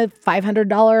lived in a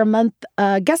 $500 a month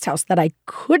guest house that I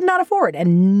could not afford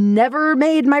and never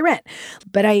made my rent.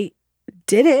 But I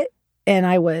did it and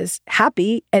I was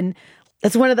happy. And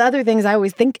That's one of the other things I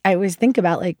always think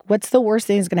about, like, what's the worst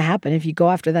thing that's going to happen if you go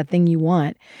after that thing you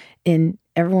want? And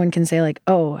everyone can say, like,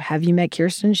 oh, have you met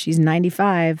Kirsten? She's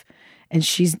 95 and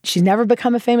she's never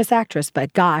become a famous actress,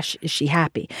 but gosh, is she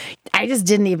happy? I just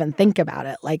didn't even think about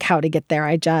it, like how to get there.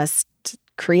 I just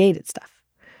created stuff.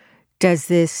 Does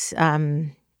this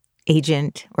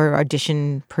agent or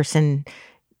audition person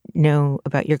know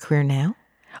about your career now?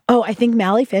 Oh, I think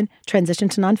Mally Finn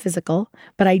transitioned to non-physical,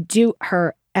 but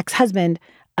her ex-husband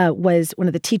was one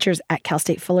of the teachers at Cal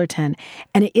State Fullerton.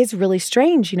 And it is really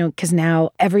strange, because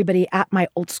now everybody at my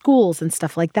old schools and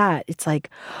stuff like that, it's like,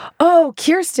 oh,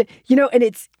 Kirsten, and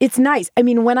it's nice. I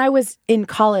mean, when I was in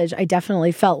college, I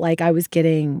definitely felt like I was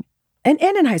getting, and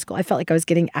in high school, I felt like I was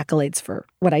getting accolades for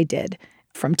what I did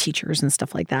from teachers and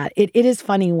stuff like that. It is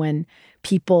funny when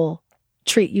people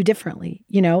treat you differently,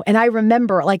 And I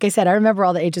remember, like I said,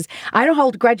 all the ages. I don't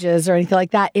hold grudges or anything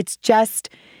like that. It's just,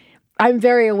 I'm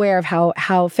very aware of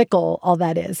how fickle all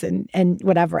that is and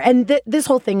whatever. And this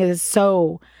whole thing is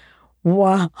so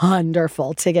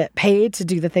wonderful to get paid to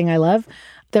do the thing I love.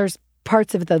 There's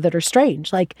parts of it, though, that are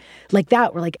strange, like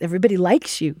that, where like everybody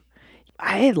likes you.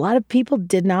 A lot of people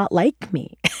did not like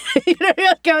me.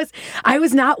 I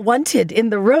was not wanted in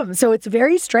the room. So it's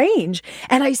very strange.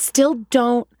 And I still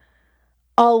don't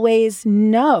always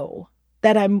know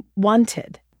that I'm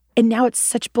wanted. And now it's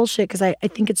such bullshit because I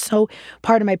think it's so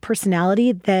part of my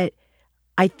personality that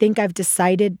I think I've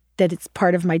decided that it's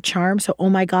part of my charm. So, oh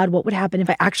my God, what would happen if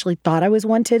I actually thought I was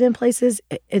wanted in places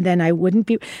and then I wouldn't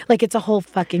be? Like, it's a whole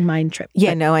fucking mind trip.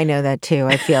 Yeah, no, I know that too.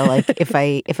 I feel like if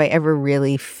I ever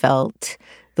really felt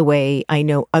the way I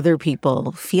know other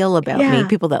people feel about me,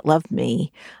 people that love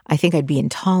me, I think I'd be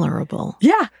intolerable.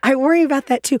 Yeah, I worry about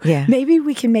that too. Yeah. Maybe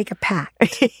we can make a pact.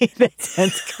 That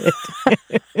sounds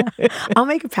good. I'll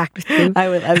make a pact with you. I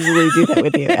would absolutely do that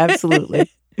with you.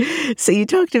 Absolutely. So you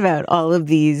talked about all of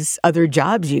these other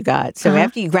jobs you got. So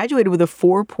after you graduated with a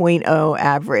 4.0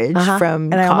 average from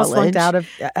and I college. almost flunked out of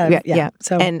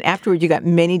So, and afterward you got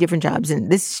many different jobs. And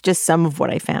this is just some of what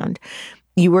I found.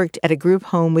 You worked at a group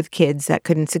home with kids that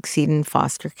couldn't succeed in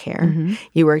foster care. Mm-hmm.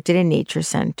 You worked at a nature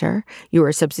center. You were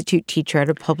a substitute teacher at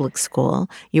a public school.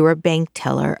 You were a bank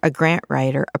teller, a grant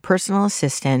writer, a personal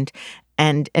assistant,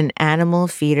 and an animal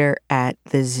feeder at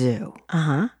the zoo.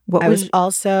 I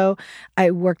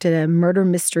worked at a murder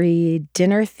mystery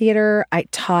dinner theater. I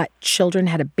taught children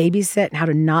how to babysit and how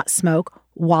to not smoke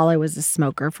while I was a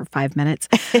smoker for 5 minutes.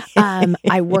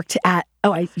 I worked at,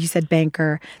 you said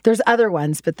banker. There's other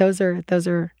ones, but those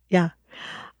are, yeah.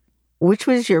 Which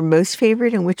was your most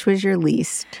favorite and which was your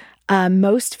least?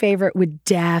 Most favorite would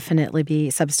definitely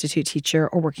be substitute teacher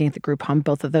or working at the group home.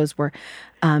 Both of those were,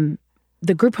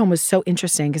 the group home was so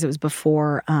interesting because it was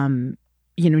before,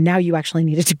 now you actually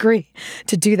need a degree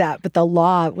to do that. But the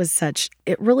law was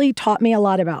it really taught me a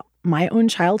lot about my own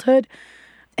childhood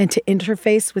and to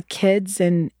interface with kids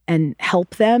and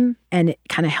help them. And it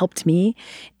kind of helped me.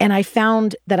 And I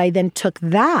found that I then took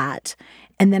that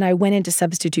and then I went into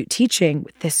substitute teaching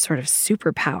with this sort of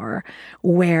superpower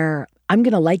where I'm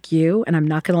going to like you and I'm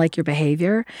not going to like your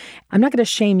behavior. I'm not going to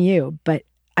shame you, but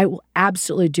I will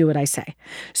absolutely do what I say.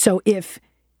 So if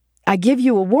I give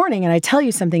you a warning and I tell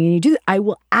you something and you do that, I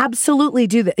will absolutely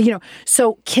do that.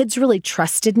 So kids really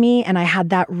trusted me and I had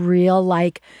that real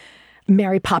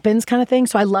Mary Poppins kind of thing.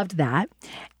 So I loved that.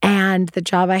 And the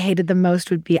job I hated the most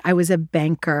would be I was a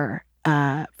banker.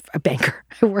 I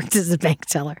worked as a bank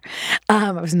teller.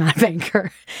 I was not a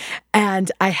banker.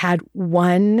 And I had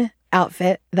one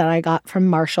outfit that I got from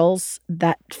Marshall's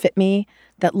that fit me,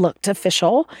 that looked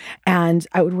official. And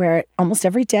I would wear it almost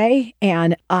every day.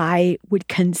 And I would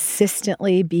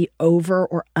consistently be over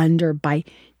or under by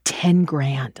 10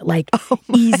 grand,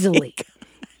 easily.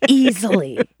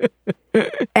 Easily.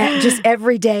 And just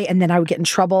every day. And then I would get in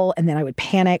trouble and then I would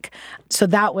panic. So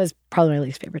that was probably my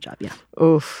least favorite job. Yeah.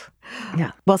 Oof.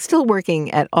 Yeah. While still working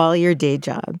at all your day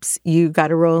jobs, you got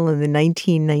a role in the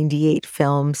 1998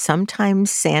 film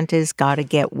Sometimes Santa's Gotta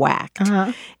Get Whacked,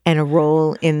 and a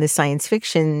role in the science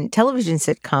fiction television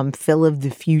sitcom Phil of the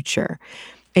Future.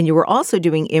 And you were also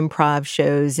doing improv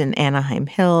shows in Anaheim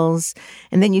Hills.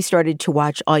 And then you started to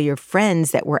watch all your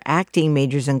friends that were acting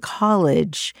majors in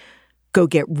college go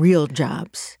get real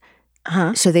jobs.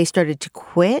 So they started to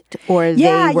quit, or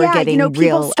they were getting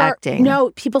real acting?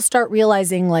 No, people start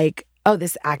realizing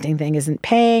this acting thing isn't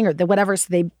paying or whatever.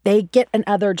 So they get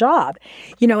another job,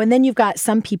 and then you've got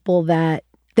some people that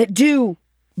do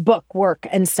book work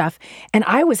and stuff. And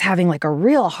I was having a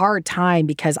real hard time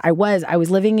because I was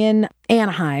living in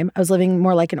Anaheim. I was living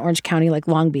more like in Orange County, like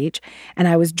Long Beach. And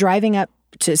I was driving up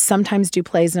to sometimes do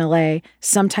plays in LA,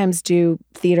 sometimes do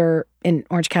theater in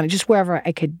Orange County, just wherever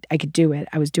I could do it.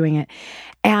 I was doing it.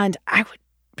 And I would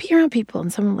be around people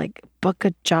and someone would like book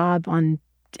a job on,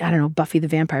 I don't know, Buffy the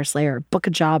Vampire Slayer, or book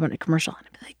a job on a commercial. And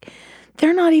I'd be like,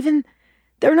 they're not even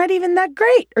that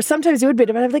great. Or sometimes it would be,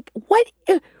 but I'm like, what?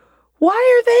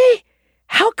 Why are they?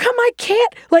 How come I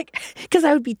can't? Like, because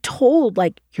I would be told,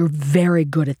 like, you're very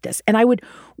good at this. And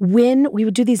we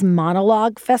would do these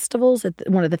monologue festivals at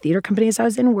one of the theater companies I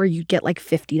was in where you'd get like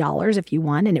 $50 if you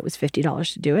won, and it was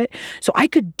 $50 to do it. So I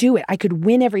could do it. I could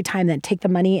win every time, then take the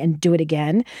money and do it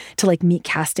again to like meet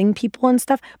casting people and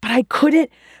stuff. But I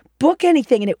couldn't book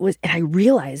anything. And I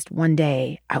realized one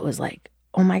day, I was like,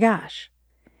 oh my gosh,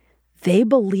 they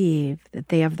believe that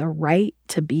they have the right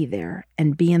to be there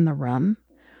and be in the room,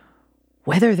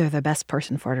 whether they're the best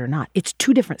person for it or not. It's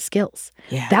two different skills.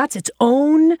 Yeah. That's its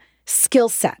own skill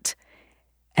set.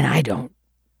 And I don't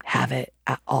have it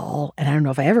at all. And I don't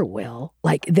know if I ever will.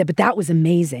 But that was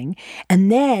amazing.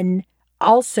 And then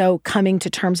also coming to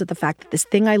terms with the fact that this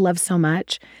thing I love so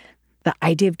much, the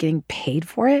idea of getting paid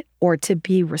for it or to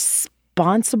be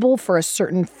responsible for a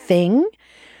certain thing,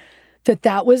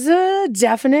 that was a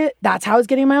definite, that's how I was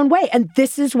getting my own way. And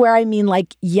this is where I mean,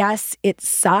 like, yes, it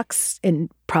sucks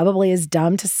and probably is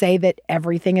dumb to say that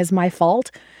everything is my fault.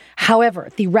 However,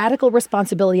 the radical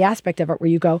responsibility aspect of it where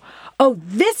you go, oh,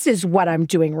 this is what I'm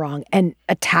doing wrong, and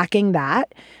attacking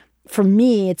that, for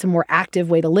me, it's a more active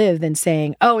way to live than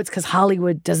saying, oh, it's because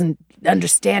Hollywood doesn't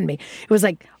understand me. It was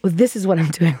like, oh, this is what I'm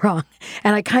doing wrong.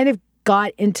 And I kind of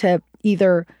got into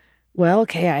either, well,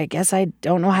 okay, I guess I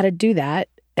don't know how to do that,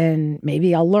 and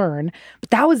maybe I'll learn. But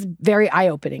that was very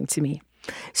eye-opening to me.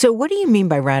 So what do you mean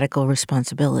by radical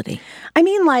responsibility? I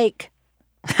mean, like,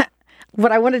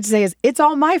 what I wanted to say is it's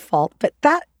all my fault, but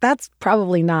that's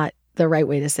probably not the right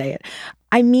way to say it.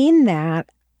 I mean that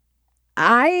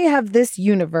I have this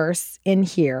universe in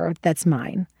here that's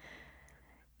mine.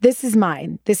 This is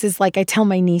mine. This is like I tell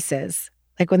my nieces,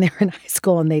 like when they were in high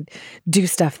school and they'd do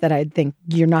stuff that I'd think,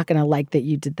 you're not going to like that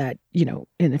you did that,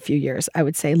 in a few years. I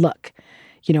would say, look,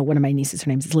 one of my nieces, her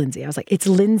name is Lindsay. I was like, it's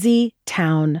Lindsay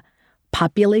Town,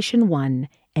 population 1,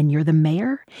 and you're the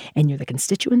mayor, and you're the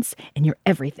constituents, and you're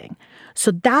everything.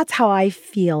 So that's how I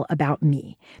feel about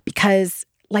me. Because,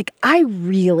 like, I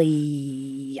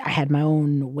had my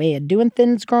own way of doing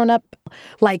things growing up.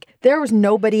 Like, there was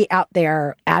nobody out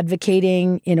there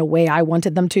advocating in a way I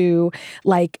wanted them to.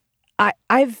 Like,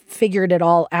 I've figured it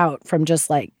all out from just,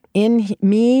 like, in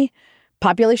me,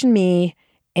 population me,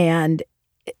 and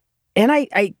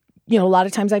I a lot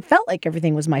of times I felt like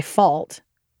everything was my fault.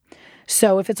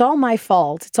 So if it's all my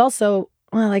fault, it's also,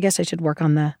 well, I guess I should work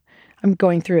on I'm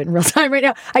going through it in real time right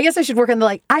now. I guess I should work on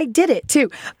I did it too.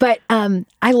 But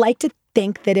I like to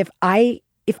think that if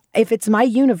it's my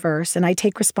universe and I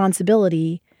take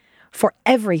responsibility for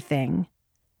everything,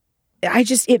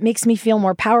 it makes me feel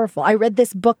more powerful. I read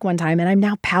this book one time, and I'm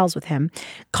now pals with him,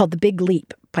 called The Big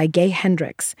Leap by Gay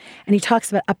Hendricks. And he talks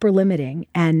about upper limiting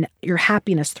and your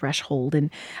happiness threshold.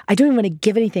 And I don't even want to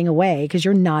give anything away because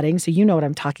you're nodding, so you know what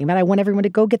I'm talking about. I want everyone to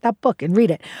go get that book and read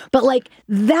it. But like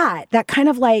that kind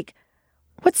of like,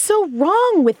 what's so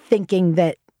wrong with thinking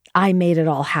that I made it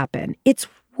all happen? It's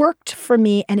worked for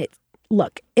me, and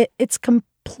it's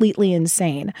completely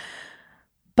insane.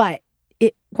 But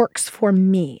it works for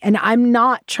me. And I'm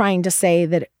not trying to say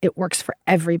that it works for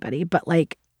everybody, but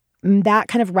like that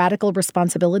kind of radical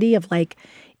responsibility of like,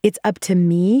 it's up to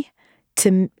me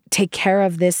to take care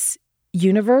of this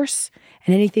universe,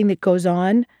 and anything that goes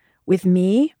on with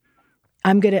me,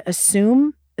 I'm going to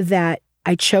assume that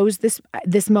I chose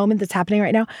this moment that's happening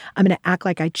right now. I'm going to act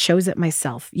like I chose it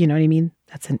myself. You know what I mean?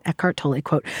 That's an Eckhart Tolle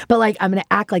quote. But like, I'm going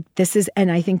to act like this is,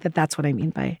 and I think that that's what I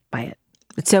mean by it.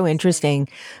 It's so interesting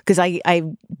because I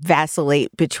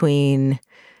vacillate between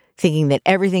thinking that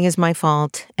everything is my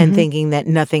fault and thinking that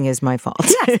nothing is my fault.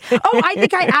 Yes. Oh, I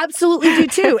think I absolutely do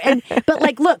too. But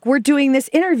like, look, we're doing this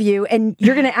interview and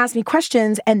you're going to ask me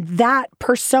questions, and that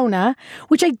persona,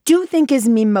 which I do think is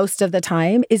me most of the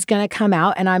time, is going to come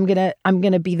out, and I'm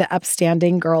going to be the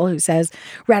upstanding girl who says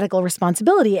radical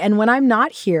responsibility. And when I'm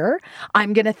not here,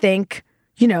 I'm going to think,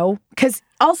 because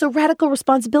also radical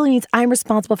responsibility means I'm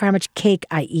responsible for how much cake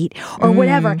I eat or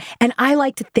whatever. And I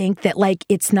like to think that like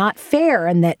it's not fair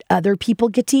and that other people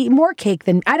get to eat more cake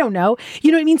than, I don't know.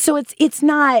 You know what I mean? So it's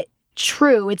not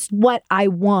true. It's what I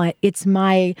want. It's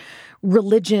my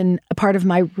religion, a part of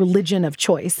my religion of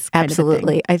choice.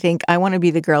 Absolutely. I think I want to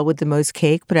be the girl with the most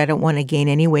cake, but I don't want to gain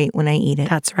any weight when I eat it.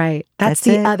 That's right. That's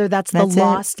the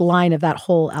lost line of that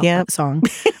whole song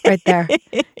right there.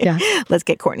 Yeah. Let's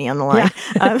get Courtney on the line.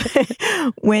 Yeah.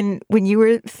 When you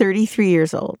were 33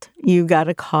 years old, you got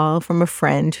a call from a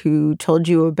friend who told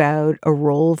you about a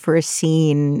role for a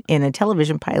scene in a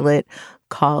television pilot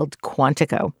called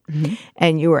Quantico. Mm-hmm.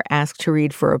 And you were asked to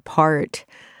read for a part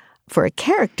for a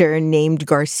character named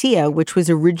Garcia, which was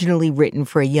originally written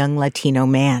for a young Latino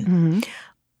man. Mm-hmm.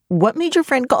 What made your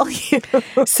friend call you?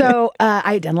 So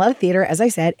I had done a lot of theater, as I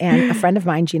said, and a friend of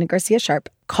mine, Gina Garcia Sharp,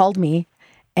 called me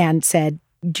and said,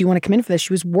 do you want to come in for this?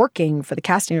 She was working for the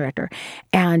casting director,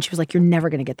 and she was like, you're never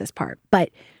going to get this part. But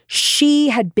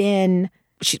she's a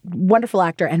wonderful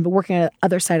actor and been working on the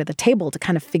other side of the table to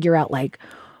kind of figure out, like,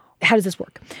 how does this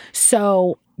work?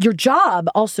 So your job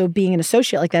also being an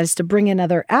associate like that is to bring in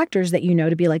other actors that you know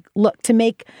to be like, look,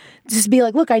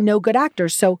 I know good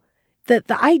actors. So the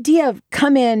idea of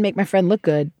come in, make my friend look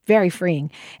good, very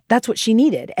freeing. That's what she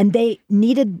needed. And they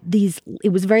needed these, it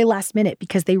was very last minute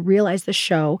because they realized the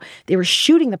show, they were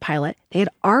shooting the pilot. They had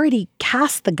already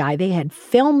cast the guy. They had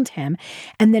filmed him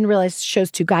and then realized the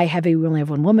show's too guy heavy. We only have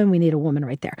one woman. We need a woman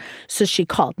right there. So she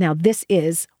called. Now this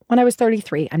is when I was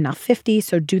 33. I'm now 50.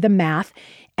 So do the math.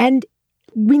 And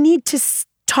we need to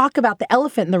talk about the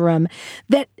elephant in the room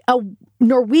that a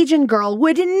Norwegian girl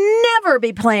would never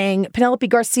be playing Penelope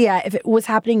Garcia if it was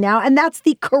happening now. And that's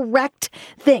the correct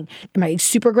thing. Am I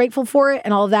super grateful for it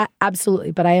and all of that?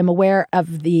 Absolutely. But I am aware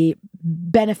of the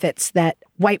benefits that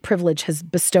white privilege has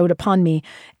bestowed upon me.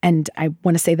 And I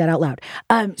want to say that out loud.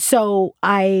 So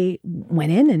I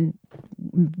went in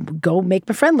and go make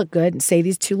my friend look good and say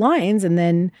these 2 lines. And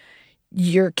then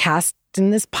you're cast in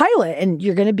this pilot and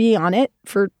you're going to be on it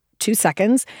for 2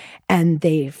 seconds. And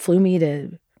they flew me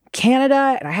to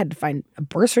Canada and I had to find a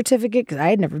birth certificate because I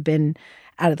had never been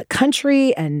out of the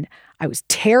country and I was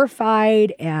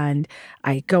terrified. And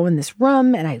I go in this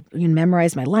room and I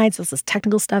memorize my lines. So it's this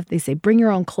technical stuff. They say, bring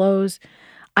your own clothes.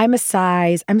 I'm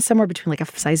somewhere between like a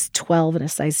size 12 and a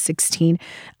size 16.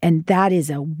 And that is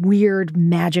a weird,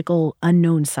 magical,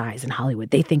 unknown size in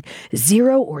Hollywood. They think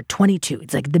 0 or 22.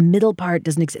 It's like the middle part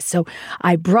doesn't exist. So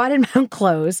I brought in my own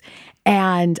clothes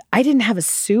and I didn't have a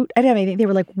suit. I didn't have anything. They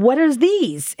were like, what are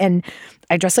these? And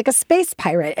I dressed like a space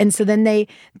pirate. And so then they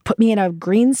put me in a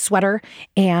green sweater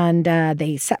and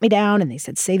they sat me down and they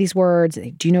said, say these words.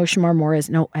 Do you know who Shamar Moore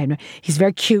is? No, I know. He's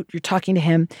very cute. You're talking to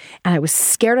him. And I was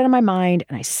scared out of my mind.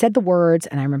 And I said the words.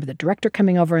 And I remember the director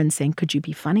coming over and saying, could you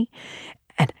be funny?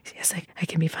 And yes, I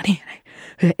can be funny.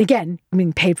 And again, I'm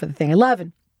being paid for the thing I love.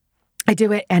 And I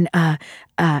do it. And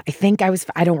I think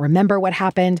I don't remember what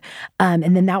happened.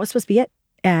 And then that was supposed to be it.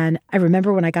 And I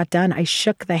remember when I got done, I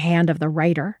shook the hand of the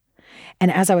writer.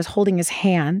 And as I was holding his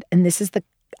hand, and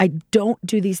I don't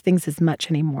do these things as much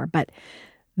anymore, but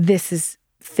this is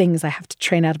things I have to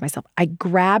train out of myself. I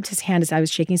grabbed his hand as I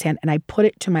was shaking his hand and I put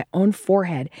it to my own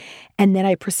forehead. And then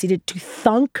I proceeded to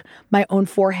thunk my own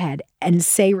forehead and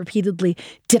say repeatedly,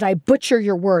 did I butcher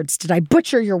your words? Did I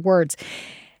butcher your words?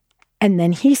 And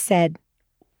then he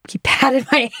patted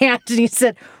my hand and he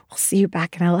said, we'll see you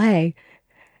back in LA. I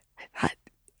thought,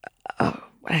 oh,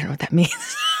 I don't know what that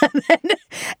means.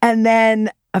 and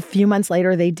then a few months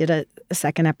later, they did a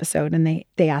second episode and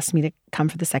they asked me to come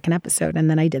for the second episode. And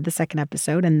then I did the second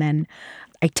episode and then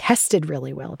I tested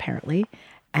really well, apparently.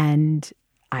 And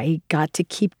I got to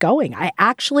keep going. I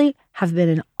actually have been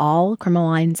in all Criminal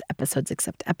Minds episodes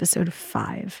except episode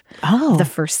 5 of the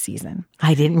first season.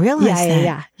 I didn't realize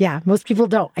that. Yeah. Most people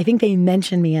don't. I think they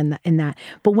mentioned me in that.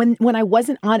 But when I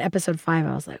wasn't on episode 5,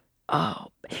 I was like, oh.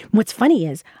 What's funny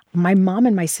is my mom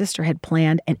and my sister had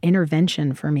planned an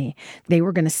intervention for me. They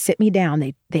were going to sit me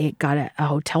down. They got a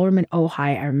hotel room in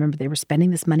Ojai. I remember they were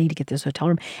spending this money to get this hotel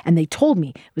room. And they told me,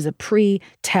 it was a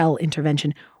pre-tell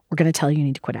intervention, we're going to tell you you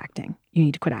need to quit acting. You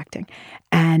need to quit acting.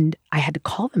 And I had to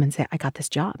call them and say, I got this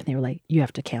job. And they were like, you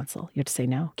have to cancel. You have to say,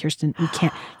 no, Kirsten,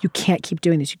 you can't keep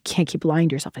doing this. You can't keep lying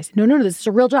to yourself. I said, no, this is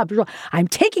a real job. I'm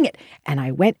taking it. And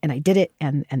I went and I did it.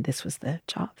 And this was the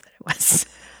job that it was.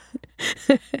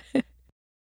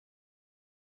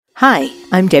 Hi,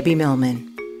 I'm Debbie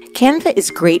Millman. Canva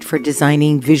is great for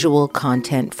designing visual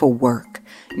content for work,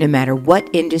 no matter what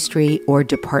industry or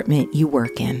department you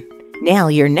work in. Now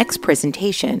your next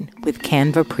presentation with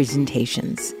Canva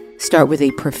Presentations. Start with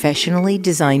a professionally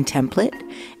designed template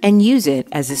and use it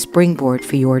as a springboard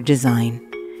for your design.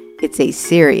 It's a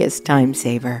serious time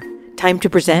saver. Time to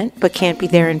present but can't be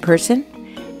there in person?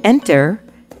 Enter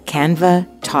Canva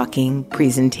Talking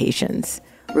Presentations.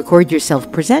 Record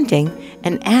yourself presenting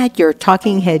and add your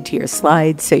talking head to your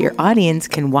slides so your audience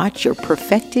can watch your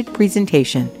perfected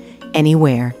presentation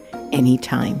anywhere,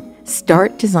 anytime.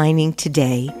 Start designing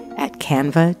today at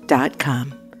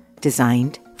canva.com.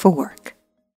 Designed for work.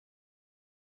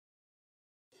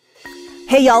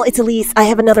 Hey y'all, it's Elise. I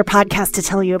have another podcast to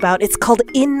tell you about. It's called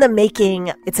In the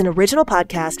Making. It's an original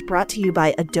podcast brought to you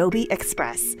by Adobe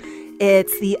Express.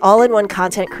 It's the all-in-one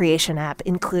content creation app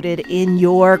included in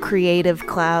your Creative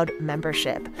Cloud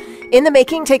membership. In the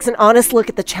Making takes an honest look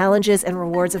at the challenges and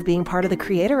rewards of being part of the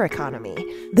creator economy.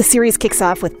 The series kicks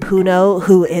off with Puno,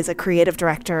 who is a creative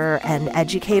director and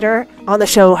educator. On the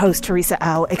show, host Teresa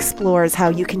Au explores how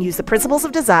you can use the principles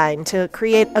of design to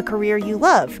create a career you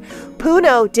love.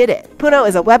 Puno did it. Puno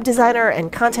is a web designer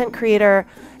and content creator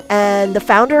and the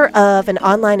founder of an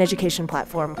online education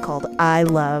platform called I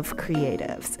Love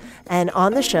Creatives. And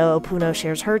on the show, Puno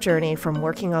shares her journey from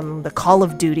working on the Call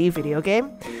of Duty video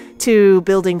game to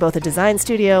building both a design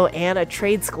studio and a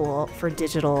trade school for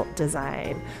digital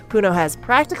design. Puno has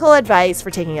practical advice for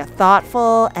taking a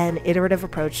thoughtful and iterative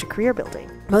approach to career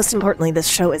building. Most importantly, this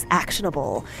show is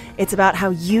actionable. It's about how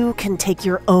you can take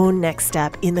your own next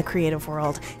step in the creative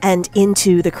world and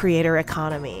into the creator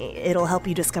economy. It'll help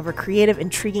you discover creative,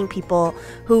 intriguing people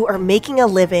who are making a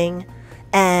living,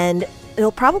 and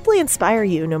it'll probably inspire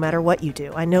you no matter what you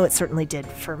do. I know it certainly did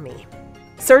for me.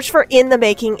 Search for In the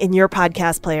Making in your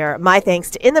podcast player. My thanks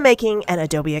to In the Making and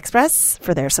Adobe Express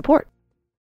for their support.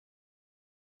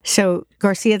 So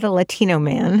Garcia, the Latino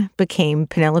man, became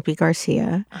Penelope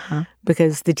Garcia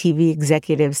because the TV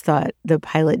executives thought the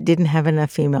pilot didn't have enough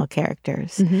female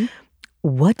characters. Mm-hmm.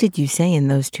 What did you say in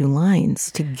those two lines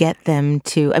to get them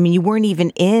to, I mean, you weren't even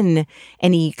in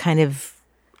any kind of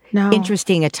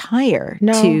interesting attire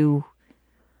to...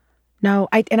 No,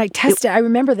 I tested. I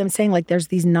remember them saying, like, there's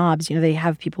these knobs, they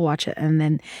have people watch it. And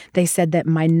then they said that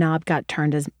my knob got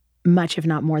turned as much, if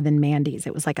not more, than Mandy's.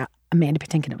 It was like Mandy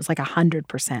Patinkin. It was like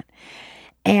 100%.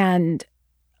 And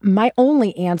my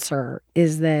only answer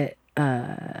is that,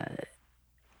 I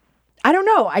don't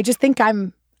know. I just think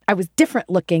I was different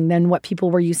looking than what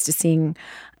people were used to seeing.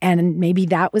 And maybe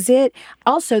that was it.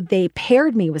 Also, they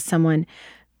paired me with someone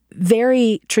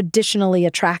very traditionally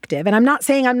attractive. And I'm not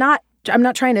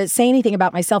trying to say anything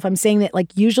about myself. I'm saying that,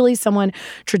 like, usually someone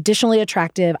traditionally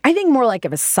attractive, I think more like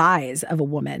of a size of a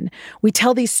woman. We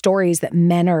tell these stories that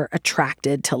men are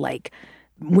attracted to, like,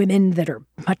 women that are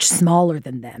much smaller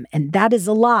than them. And that is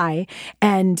a lie.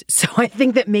 And so I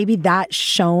think that maybe that's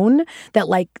shown that,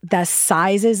 like, the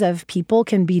sizes of people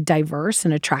can be diverse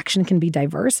and attraction can be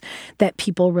diverse, that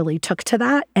people really took to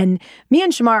that. And me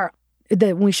and Shamar,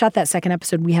 when we shot that second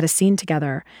episode, we had a scene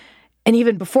together. And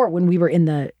even before, when we were in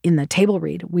the table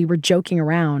read, we were joking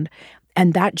around,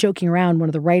 and that joking around, one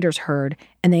of the writers heard,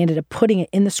 and they ended up putting it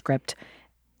in the script.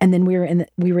 And then we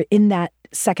were in that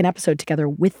second episode together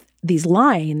with these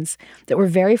lines that were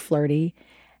very flirty,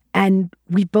 and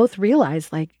we both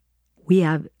realized, like, we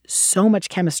have so much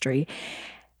chemistry,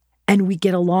 and we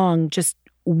get along just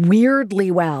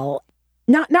weirdly well.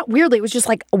 Not weirdly, it was just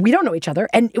like we don't know each other,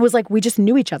 and it was like we just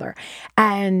knew each other,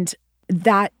 and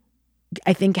that,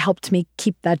 I think, helped me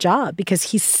keep that job because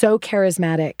he's so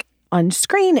charismatic on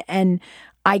screen, and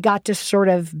I got to sort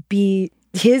of be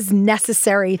his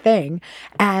necessary thing.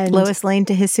 And Lois Lane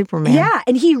to his Superman. Yeah,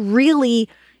 and he really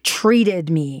treated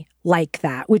me like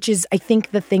that, which is, I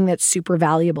think, the thing that's super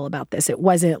valuable about this. It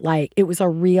wasn't like, it was a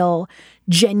real,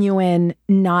 genuine,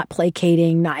 not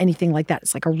placating, not anything like that.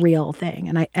 It's like a real thing.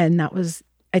 And that was,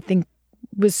 I think,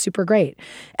 was super great.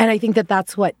 And I think that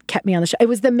that's what kept me on the show. It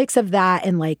was the mix of that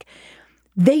and, like,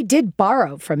 they did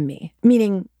borrow from me,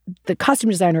 meaning the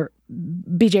costume designer,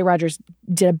 BJ Rogers,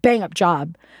 did a bang-up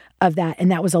job of that,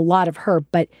 and that was a lot of her.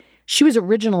 But she was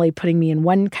originally putting me in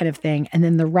one kind of thing, and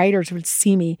then the writers would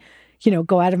see me,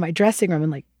 go out of my dressing room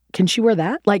and, like, can she wear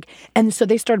that? Like, and so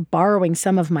they started borrowing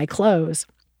some of my clothes,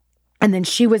 and then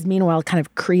she was meanwhile kind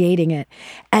of creating it,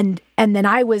 and then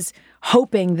I was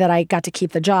hoping that I got to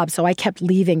keep the job. So I kept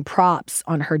leaving props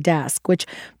on her desk, which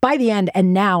by the end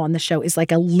and now on the show is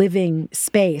like a living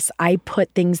space. I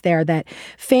put things there that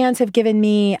fans have given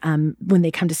me when they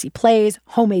come to see plays,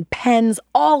 homemade pens,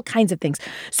 all kinds of things.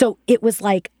 So it was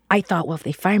like, I thought, well, if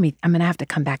they fire me, I'm going to have to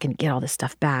come back and get all this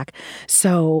stuff back.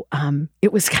 So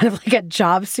it was kind of like a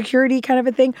job security kind of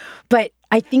a thing. But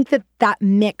I think that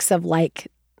mix of, like,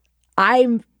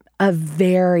 I'm a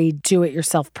very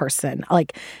do-it-yourself person.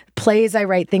 Like, plays I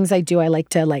write, things I do, I like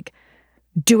to, like,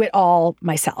 do it all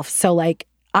myself. So, like,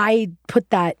 I put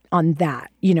that on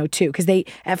that, too, because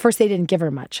at first they didn't give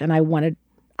her much, and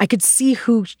I could see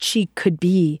who she could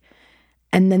be,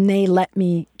 and then they let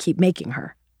me keep making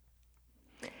her.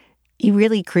 You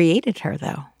really created her,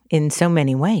 though, in so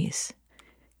many ways.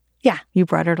 Yeah. You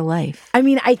brought her to life. I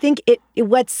mean, I think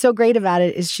what's so great about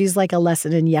it is she's like a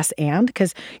lesson in yes and,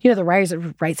 because, the writers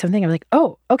would write something, I'm like,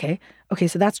 oh, okay,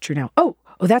 so that's true now. Oh,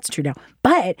 that's true now.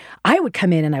 But I would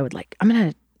come in and I would I'm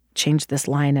going to change this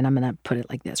line and I'm going to put it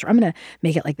like this, or I'm going to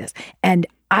make it like this. And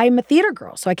I'm a theater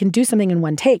girl, so I can do something in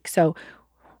one take. So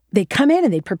they come in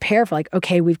and they prepare for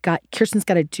okay, Kirsten's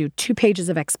got to do 2 pages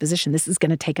of exposition. This is going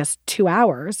to take us 2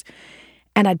 hours.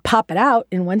 And I'd pop it out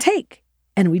in one take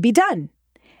and we'd be done.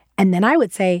 And then I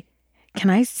would say, can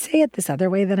I say it this other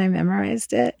way that I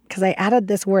memorized it? Because I added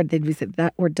this word. They'd be saying,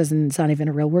 that word it's not even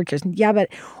a real word, Kirsten. Yeah, but,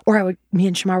 or me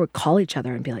and Shamar would call each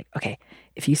other and be like, okay,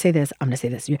 if you say this, I'm going to say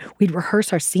this. We'd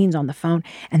rehearse our scenes on the phone.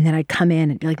 And then I'd come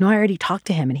in and be like, no, I already talked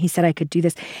to him and he said I could do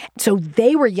this. So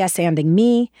they were yes-anding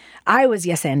me. I was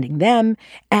yes-anding them.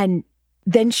 And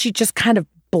then she just kind of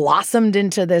blossomed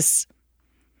into this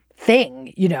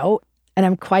thing, And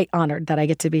I'm quite honored that I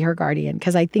get to be her guardian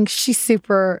because I think she's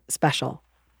super special.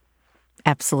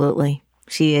 Absolutely.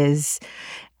 She has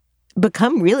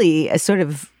become really a sort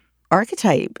of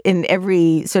archetype in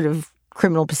every sort of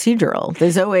criminal procedural.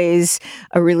 There's always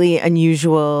a really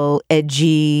unusual,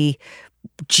 edgy,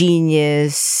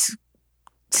 genius,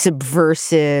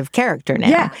 subversive character now.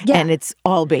 Yeah. And it's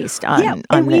all based on and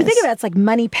when you this. think about it, it's like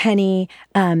Moneypenny,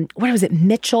 what was it,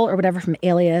 Mitchell or whatever from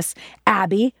Alias,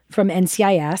 Abby from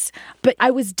NCIS. But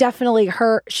I was definitely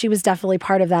she was definitely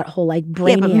part of that whole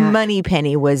brainiac. Yeah, but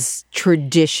Moneypenny was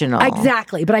traditional.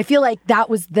 Exactly. But I feel like that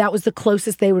was the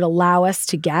closest they would allow us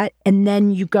to get. And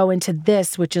then you go into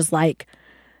this, which is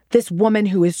this woman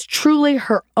who is truly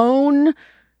her own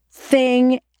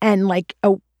thing and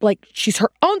she's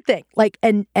her own thing.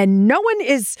 And no one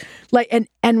is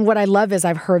and what I love is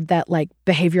I've heard that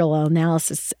behavioral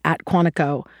analysis at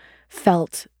Quantico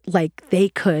felt like they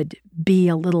could be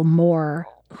a little more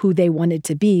who they wanted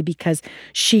to be because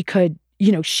she could,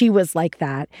 she was like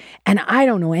that. And I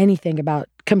don't know anything about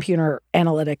computer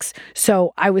analytics.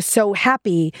 So I was so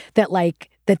happy that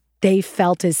that they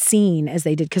felt as seen as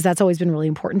they did, because that's always been really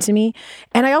important to me.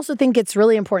 And I also think it's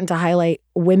really important to highlight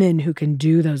women who can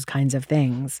do those kinds of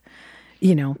things,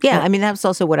 Yeah, I mean, that's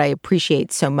also what I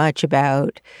appreciate so much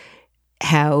about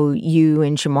how you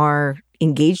and Shamar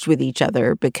engaged with each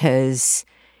other, because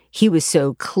he was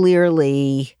so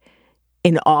clearly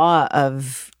in awe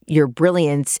of your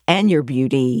brilliance and your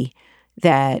beauty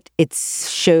that it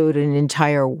showed an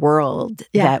entire world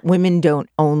that women don't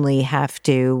only have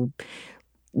to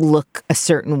look a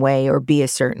certain way or be a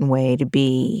certain way to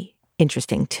be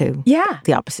interesting to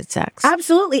the opposite sex.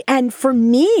 Absolutely. And for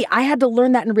me, I had to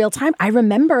learn that in real time. I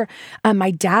remember my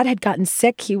dad had gotten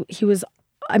sick. He was,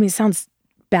 it sounds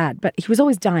bad, but he was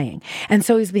always dying. And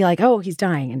so he'd be like, oh, he's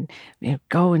dying, and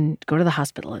go to the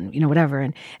hospital and whatever.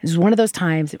 And it was one of those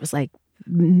times, it was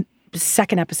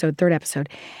second episode, third episode.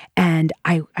 And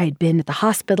I had been at the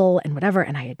hospital and whatever,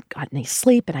 and I had gotten a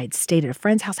sleep, and I had stayed at a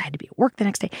friend's house. I had to be at work the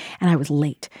next day, and I was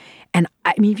late. And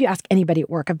if you ask anybody at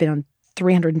work, I've been on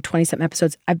 320-something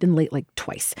episodes. I've been late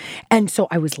twice. And so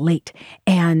I was late.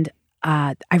 And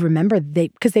I remember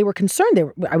because they were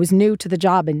concerned. I was new to the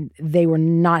job, and they were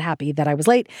not happy that I was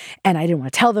late, and I didn't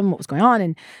want to tell them what was going on.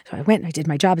 And so I went and I did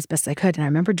my job as best as I could. And I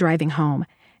remember driving home,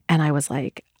 and I was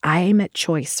like, I'm at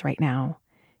choice right now.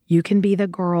 You can be the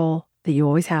girl that you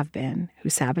always have been, who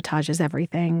sabotages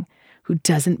everything, who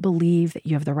doesn't believe that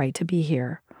you have the right to be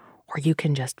here. Or you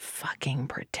can just fucking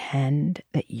pretend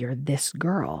that you're this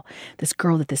girl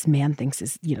that this man thinks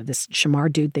is, this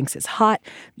Shamar dude thinks is hot.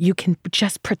 You can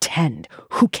just pretend.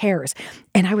 Who cares?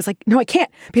 And I was like, no, I can't,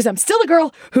 because I'm still the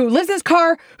girl who lives in this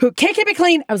car, who can't keep it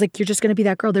clean. I was like, you're just going to be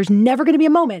that girl. There's never going to be a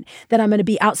moment that I'm going to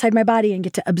be outside my body and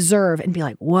get to observe and be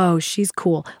like, whoa, she's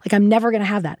cool. I'm never going to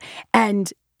have that.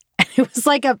 And it was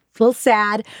a little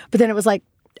sad, but then it was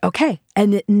okay.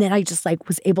 And then I just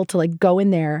was able to go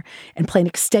in there and play an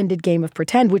extended game of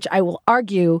pretend, which I will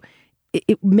argue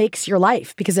it makes your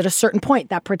life, because at a certain point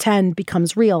that pretend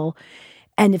becomes real.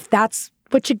 And if that's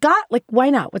what you got, why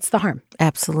not? What's the harm?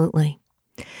 Absolutely.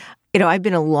 I've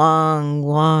been a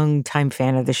long time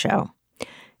fan of the show,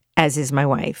 as is my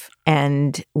wife.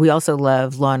 And we also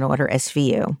love Law & Order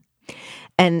SVU.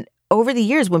 And over the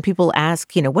years, when people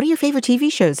ask, what are your favorite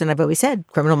TV shows? And I've always said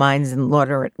Criminal Minds and Law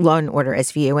 & Order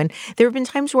SVU. And there have been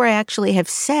times where I actually have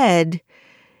said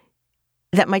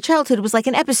that my childhood was like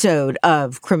an episode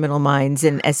of Criminal Minds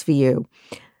and SVU.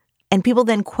 And people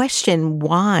then question,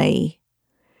 why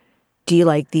do you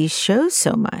like these shows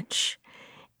so much?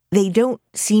 They don't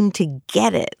seem to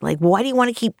get it. Why do you want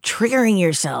to keep triggering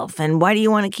yourself? And why do you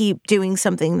want to keep doing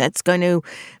something that's going to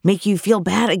make you feel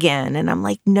bad again? And I'm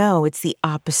like, no, it's the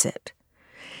opposite.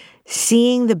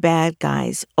 seeing the bad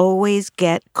guys always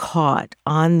get caught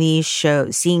on these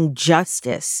shows, seeing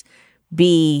justice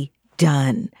be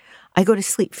done, I go to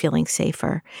sleep feeling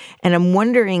safer. And I'm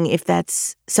wondering if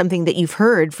that's something that you've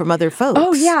heard from other folks.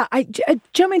 Oh, yeah.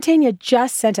 Joe Mantegna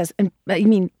just sent us, and I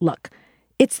mean, look,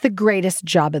 it's the greatest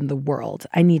job in the world.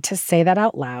 I need to say that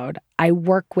out loud. I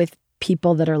work with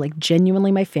people that are like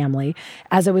genuinely my family.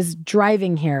 As I was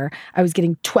driving here, I was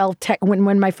getting 12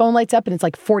 when my phone lights up and it's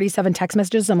like 47 text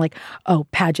messages, I'm like, oh,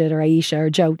 Paget or Aisha or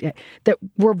Joe, that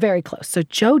we're very close. So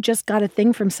Joe just got a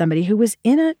thing from somebody who was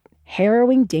in a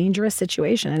harrowing, dangerous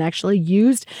situation and actually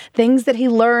used things that he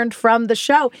learned from the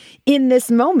show in this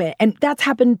moment. And that's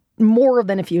happened more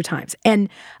than a few times. And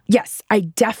yes, I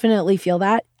definitely feel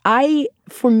that.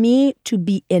 For me to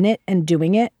be in it and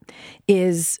doing it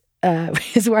is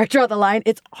where I draw the line.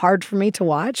 It's hard for me to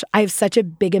watch. I have such a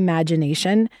big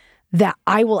imagination that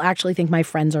I will actually think my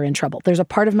friends are in trouble. There's a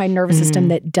part of my nervous system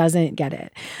that doesn't get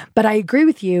it. But I agree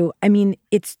with you. I mean,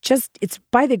 it's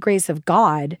by the grace of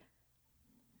God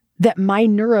that my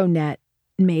neuronet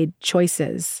made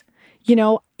choices. You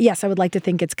know, yes, I would like to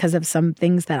think it's because of some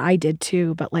things that I did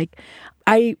too, but like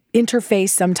I interface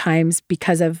sometimes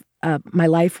because of my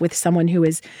life with someone who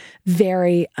is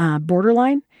very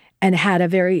borderline and had a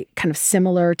very kind of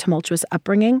similar tumultuous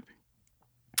upbringing.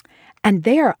 And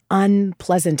they are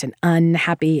unpleasant and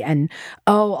unhappy and,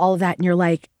 all of that. And you're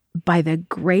like, by the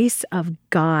grace of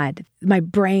God, my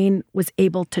brain was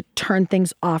able to turn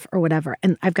things off or whatever.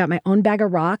 And I've got my own bag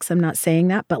of rocks. I'm not saying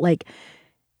that, but like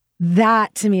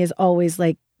that to me is always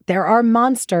like, there are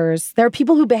monsters. There are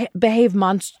people who behave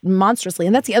monstrously.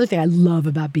 And that's the other thing I love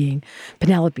about being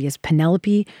Penelope is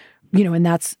Penelope, you know, and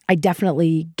I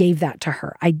definitely gave that to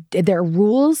her. There are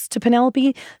rules to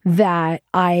Penelope that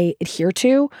I adhere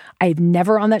to. I've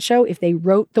never on that show, if they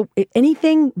wrote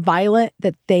anything violent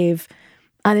that they've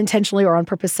unintentionally or on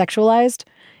purpose sexualized,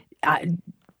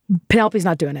 Penelope's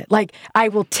not doing it. Like, I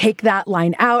will take that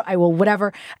line out. I will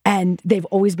whatever. And they've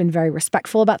always been very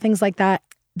respectful about things like that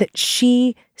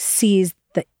she sees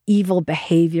the evil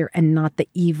behavior and not the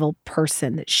evil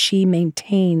person, that she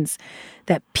maintains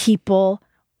that people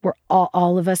were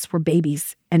all of us were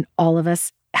babies and all of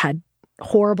us had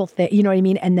horrible things, you know what I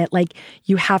mean? And that like,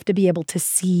 you have to be able to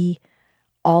see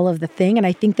all of the thing. And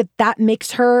I think that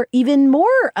makes her even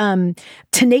more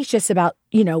tenacious about,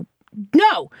 you know,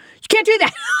 no, you can't do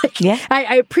that. Yeah.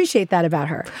 I appreciate that about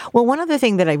her. Well, one other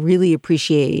thing that I really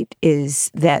appreciate is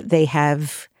that they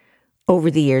have, over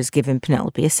the years, given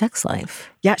Penelope a sex life.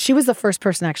 Yeah, she was the first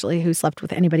person actually who slept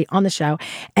with anybody on the show.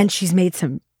 And she's made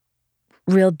some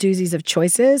real doozies of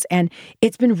choices. And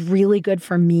it's been really good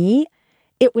for me.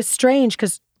 It was strange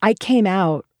because I came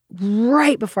out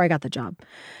right before I got the job.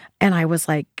 And I was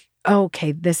like,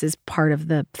 okay, this is part of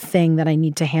the thing that I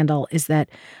need to handle, is that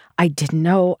I didn't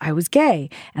know I was gay.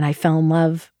 And I fell in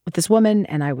love with this woman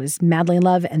and I was madly in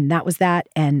love, and that was that.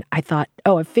 And I thought,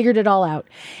 I figured it all out.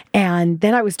 And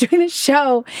then I was doing this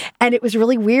show and it was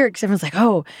really weird because everyone's like,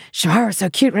 oh, Shamar was so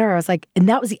cute, whatever. I was like, and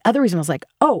that was the other reason I was like,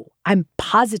 oh, I'm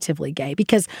positively gay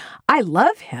because I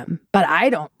love him, but I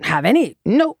don't have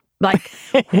like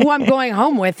who I'm going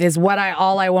home with is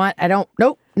all I want. I don't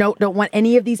want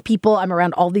any of these people. I'm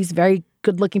around all these very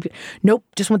good looking people. Nope,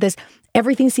 just want this.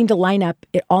 Everything seemed to line up.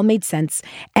 It all made sense.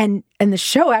 And the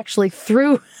show actually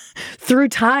through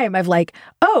time, I've like,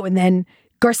 and then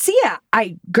Garcia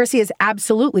is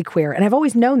absolutely queer. And I've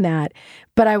always known that,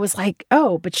 but I was like,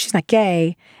 but she's not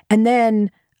gay. And then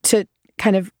to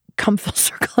kind of come full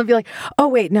circle and be like, oh,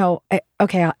 wait, no. I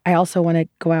also want to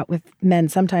go out with men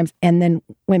sometimes and then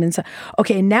women. So,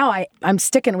 okay, now I'm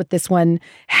sticking with this one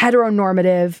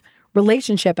heteronormative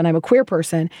relationship and I'm a queer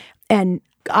person. And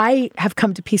I have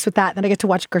come to peace with that. Then I get to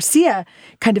watch Garcia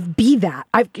kind of be that.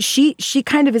 She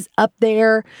kind of is up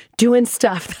there doing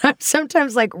stuff that I'm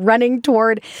sometimes like running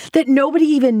toward that nobody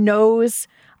even knows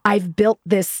I've built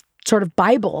this sort of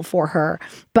Bible for her,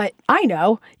 but I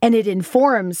know, and it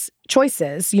informs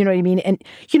choices, you know what I mean? And,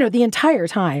 you know, the entire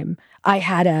time I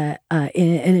had an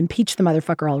impeach the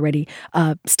motherfucker already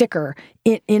sticker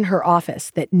in her office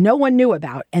that no one knew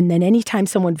about. And then anytime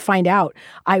someone would find out,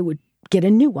 I would get a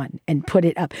new one and put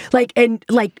it up.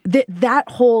 That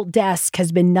whole desk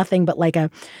has been nothing but like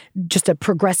just a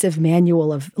progressive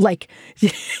manual of like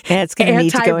it's going to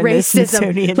need to go in the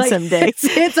Smithsonian someday.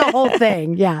 It's a whole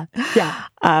thing. Yeah. Yeah.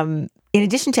 In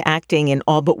addition to acting in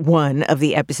all but one of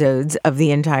the episodes of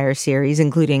the entire series,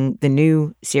 including the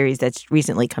new series that's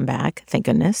recently come back, thank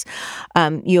goodness,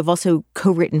 you have also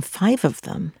co-written 5 of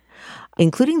them,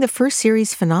 including the first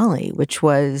series finale, which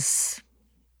was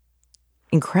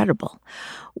incredible.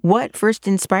 What first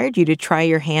inspired you to try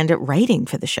your hand at writing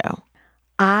for the show?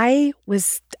 I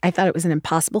thought it was an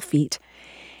impossible feat.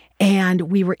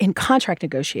 And we were in contract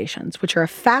negotiations, which are a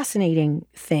fascinating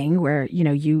thing where,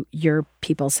 your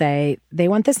people say they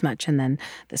want this much and then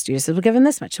the studio says we'll give them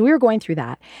this much. So we were going through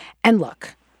that. And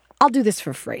look, I'll do this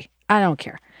for free. I don't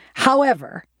care.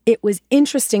 However, it was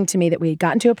interesting to me that we had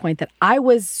gotten to a point that I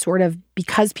was sort of,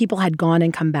 because people had gone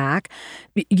and come back,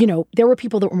 there were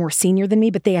people that were more senior than me,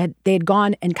 but they had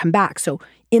gone and come back. So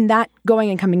in that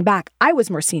going and coming back, I was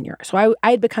more senior. So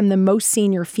I had become the most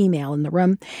senior female in the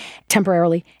room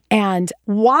temporarily. And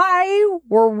why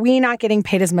were we not getting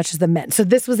paid as much as the men? So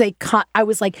this was I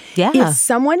was like, if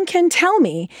someone can tell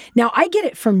me, now I get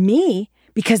it from me,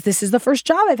 because this is the first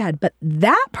job I've had, but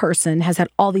that person has had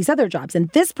all these other jobs, and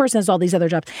this person has all these other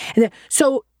jobs. And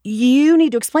so you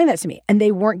need to explain that to me. And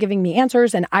they weren't giving me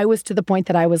answers. And I was to the point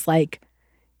that I was like,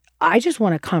 I just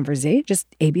want to conversate, just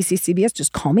ABC, CBS,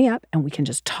 just call me up and we can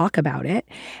just talk about it.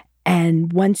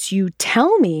 And once you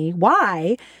tell me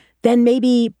why, then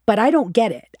maybe, but I don't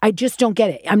get it. I just don't get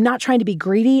it. I'm not trying to be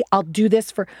greedy. I'll do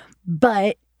this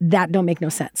but that don't make no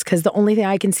sense, because the only thing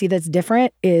I can see that's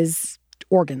different is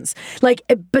organs. Like,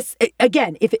 but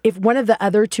again, if one of the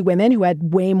other two women who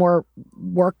had way more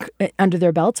work under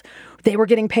their belts, they were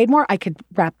getting paid more, I could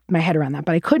wrap my head around that,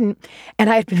 but I couldn't. And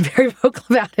I had been very vocal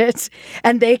about it.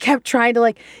 And they kept trying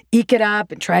to eke it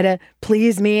up and try to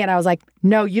please me. And I was like,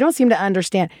 no, you don't seem to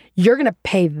understand. You're going to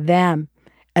pay them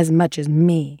as much as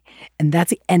me. And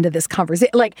that's the end of this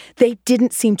conversation. They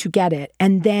didn't seem to get it.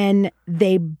 And then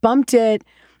they bumped it.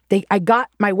 I got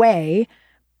my way,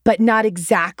 but not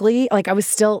exactly. I was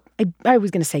still, I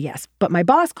was going to say yes. But my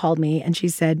boss called me and she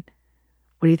said,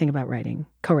 what do you think about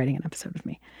co-writing an episode with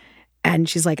me? And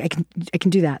she's like, I can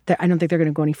do that. I don't think they're going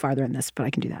to go any farther in this, but I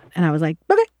can do that. And I was like,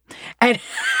 okay.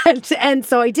 And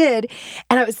so I did.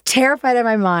 And I was terrified in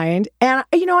my mind. And,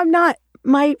 I'm not,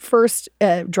 my first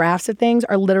drafts of things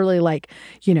are literally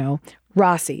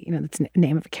Rossi, that's the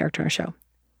name of a character on a show.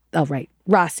 I'll write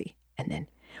Rossi, and then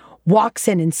walks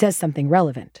in and says something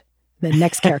relevant. The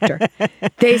next character,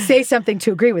 they say something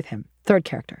to agree with him. Third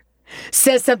character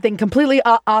says something completely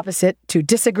opposite to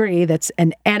disagree. That's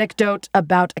an anecdote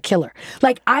about a killer.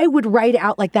 I would write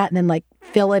out like that and then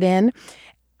fill it in.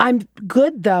 I'm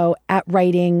good though at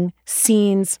writing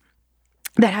scenes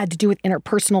that had to do with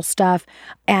interpersonal stuff.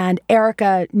 And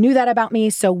Erica knew that about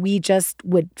me. So we just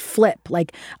would flip.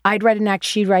 I'd write an act,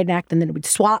 she'd write an act, and then we'd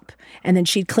swap. And then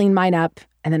she'd clean mine up.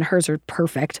 And then hers are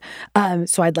perfect.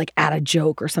 So I'd add a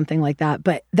joke or something like that.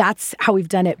 But that's how we've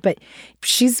done it. But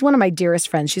she's one of my dearest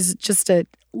friends. She's just a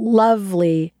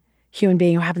lovely human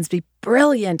being who happens to be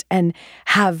brilliant and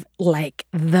have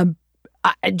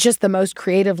just the most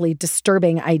creatively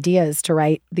disturbing ideas to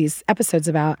write these episodes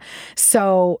about.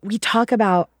 So we talk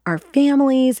about our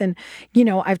families and,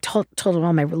 I've told her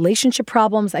all my relationship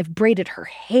problems. I've braided her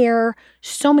hair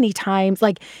so many times.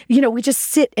 We just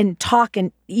sit and talk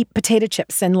and eat potato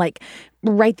chips and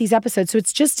write these episodes. So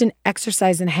it's just an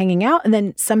exercise in hanging out. And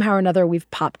then somehow or another, we've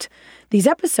popped these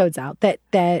episodes out that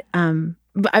I'm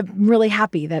really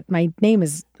happy that my name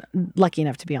is lucky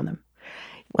enough to be on them.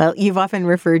 Well, you've often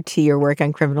referred to your work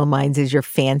on Criminal Minds as your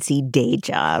fancy day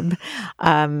job.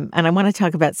 And I want to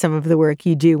talk about some of the work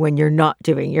you do when you're not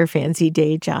doing your fancy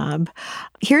day job.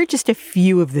 Here are just a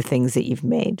few of the things that you've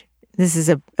made. This is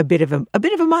a bit of a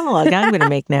monologue I'm going to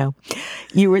make now.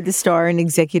 You were the star and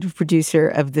executive producer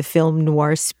of the film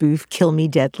noir spoof Kill Me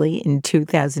Deadly in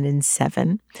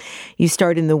 2007. You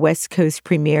starred in the West Coast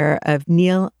premiere of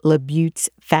Neil LaBute's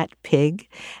Fat Pig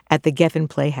at the Geffen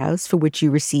Playhouse, for which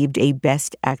you received a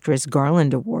Best Actress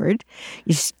Garland Award.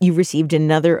 You received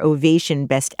another Ovation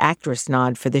Best Actress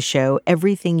nod for the show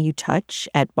Everything You Touch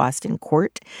at Boston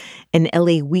Court, an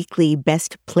LA Weekly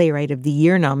Best Playwright of the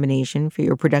Year nomination for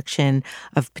your production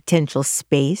of Potential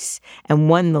Space, and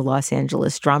won the Los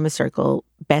Angeles Drama Circle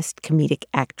Best Comedic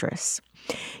Actress.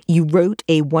 You wrote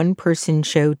a one-person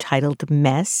show titled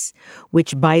Mess,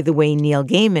 which, by the way, Neil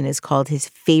Gaiman has called his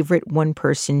favorite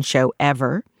one-person show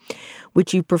ever,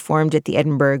 which you performed at the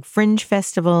Edinburgh Fringe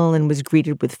Festival and was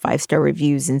greeted with 5-star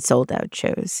reviews and sold-out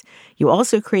shows. You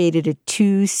also created a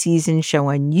 2-season show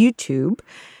on YouTube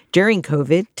during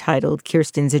COVID titled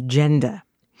Kirsten's Agenda.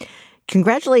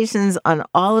 Congratulations on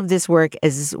all of this work,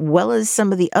 as well as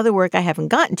some of the other work I haven't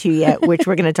gotten to yet, which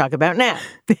we're going to talk about now.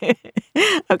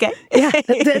 Okay? Yeah,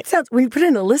 that sounds, when you put it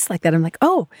in a list like that, I'm like,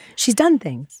 oh, she's done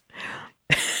things.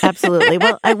 Absolutely.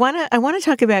 Well, I want to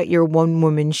talk about your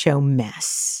one-woman show,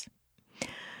 Mess.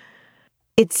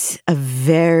 It's a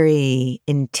very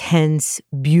intense,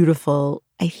 beautiful,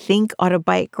 I think,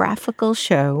 autobiographical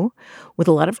show with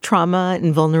a lot of trauma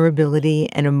and vulnerability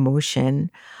and emotion.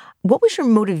 What was your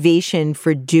motivation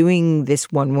for doing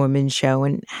this one-woman show,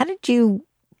 and how did you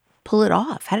pull it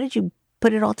off? How did you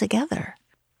put it all together?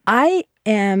 I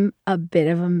am a bit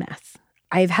of a mess.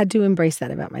 I've had to embrace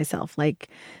that about myself. Like,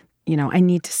 I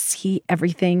need to see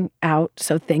everything out,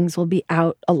 so things will be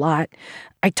out a lot.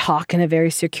 I talk in a very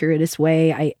circuitous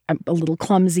way. I'm a little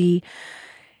clumsy.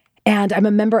 And I'm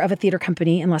a member of a theater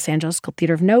company in Los Angeles called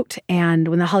Theater of Note. And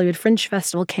when the Hollywood Fringe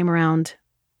Festival came around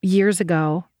years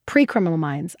ago, pre-Criminal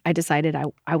Minds, I decided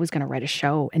I was going to write a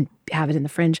show and have it in the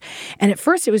Fringe. And at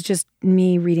first it was just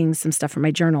me reading some stuff from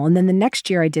my journal. And then the next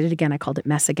year I did it again. I called it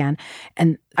Mess Again.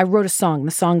 And I wrote a song.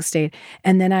 The song stayed.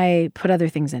 And then I put other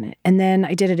things in it. And then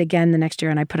I did it again the next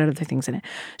year and I put other things in it.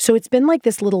 So it's been like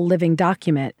this little living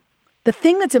document. The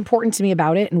thing that's important to me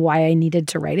about it and why I needed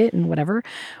to write it and whatever,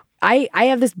 I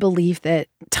have this belief that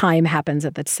time happens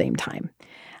at the same time.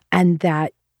 And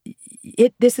that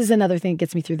this is another thing that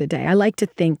gets me through the day. I like to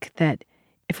think that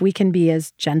if we can be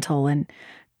as gentle and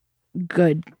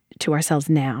good to ourselves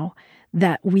now,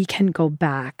 that we can go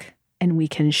back and we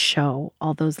can show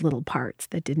all those little parts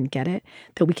that didn't get it,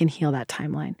 that we can heal that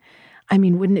timeline. I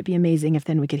mean, wouldn't it be amazing if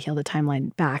then we could heal the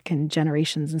timeline back and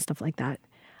generations and stuff like that?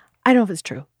 I don't know if it's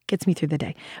true. It gets me through the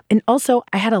day. And also,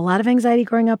 I had a lot of anxiety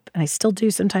growing up, and I still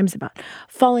do sometimes, about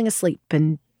falling asleep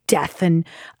and death and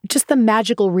just the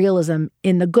magical realism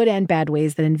in the good and bad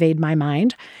ways that invade my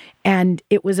mind. And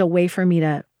it was a way for me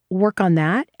to work on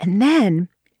that. And then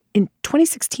in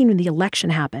 2016, when the election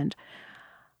happened,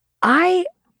 I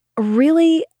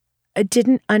really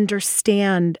didn't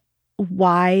understand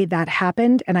why that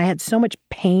happened. And I had so much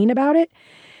pain about it.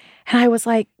 And I was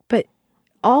like, but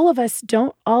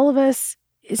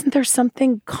isn't there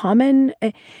something common?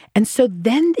 And so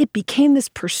then it became this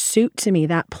pursuit to me,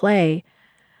 that play.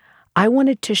 I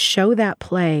wanted to show that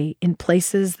play in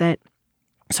places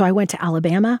so I went to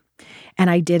Alabama and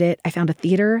I did it. I found a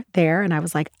theater there and I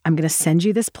was like, I'm going to send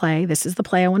you this play. This is the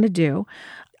play I want to do.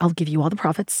 I'll give you all the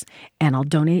profits and I'll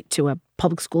donate to a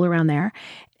public school around there.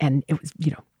 And it was,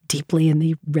 deeply in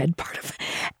the red part of it,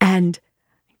 and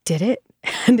did it.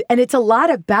 And it's a lot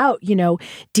about,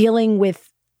 dealing with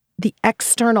the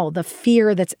external, the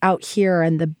fear that's out here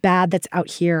and the bad that's out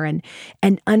here,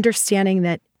 and understanding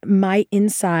that my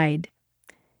inside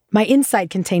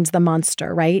contains the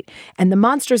monster, right? And the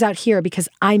monster's out here because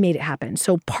I made it happen.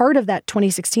 So part of that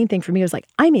 2016 thing for me was like,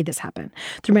 I made this happen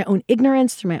through my own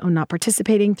ignorance, through my own not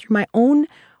participating, through my own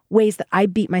ways that I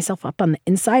beat myself up on the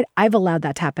inside. I've allowed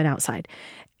that to happen outside.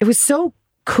 It was so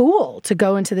cool to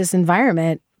go into this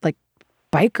environment, like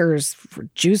bikers,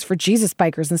 Jews for Jesus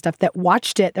bikers and stuff, that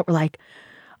watched it, that were like,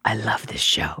 I love this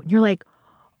show. And you're like,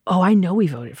 oh, I know we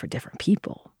voted for different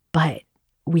people, but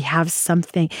we have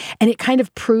something. And it kind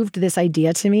of proved this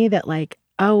idea to me that like,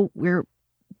 oh, we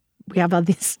have all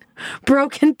these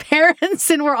broken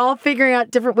parents and we're all figuring out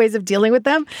different ways of dealing with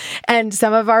them. And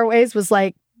some of our ways was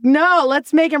like, no,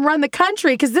 let's make him run the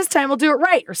country because this time we'll do it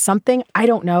right or something. I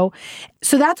don't know.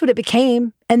 So that's what it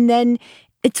became. And then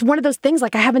it's one of those things,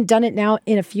 like I haven't done it now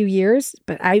in a few years,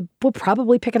 but I will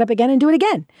probably pick it up again and do it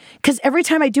again. Because every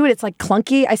time I do it, it's like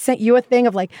clunky. I sent you a thing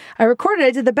of like, I recorded, I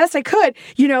did the best I could,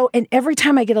 and every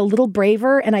time I get a little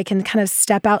braver and I can kind of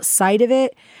step outside of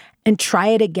it and try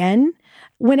it again.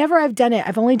 Whenever I've done it,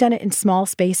 I've only done it in small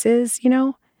spaces,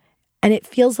 and it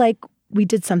feels like we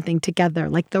did something together,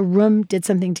 like the room did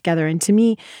something together. And to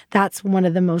me, that's one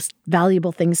of the most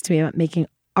valuable things to me about making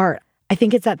art. I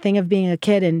think it's that thing of being a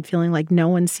kid and feeling like no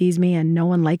one sees me and no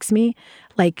one likes me.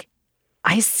 Like,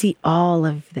 I see all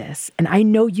of this. And I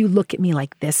know you look at me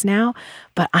like this now,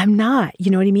 but I'm not.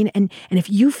 You know what I mean? And if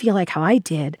you feel like how I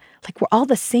did, like we're all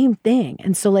the same thing.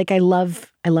 And so like I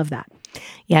love that.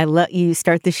 Yeah, you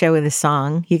start the show with a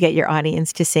song. You get your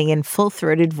audience to sing in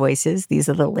full-throated voices. These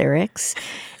are the lyrics.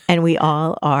 And we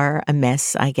all are a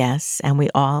mess, I guess. And we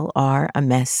all are a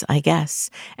mess, I guess.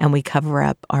 And we cover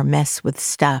up our mess with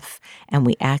stuff. And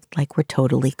we act like we're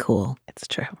totally cool. It's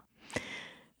true.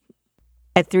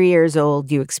 At 3 years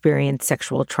old, you experienced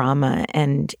sexual trauma.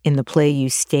 And in the play you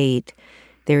state,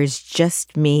 there's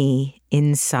just me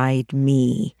inside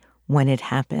me when it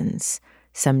happens.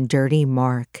 Some dirty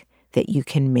mark that you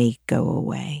can make go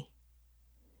away.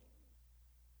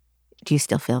 Do you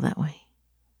still feel that way?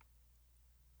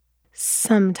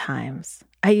 Sometimes.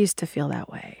 I used to feel that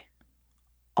way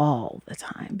all the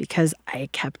time because I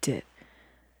kept it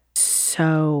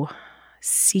so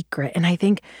secret. And I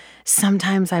think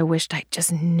sometimes I wished I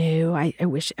just knew. I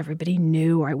wish everybody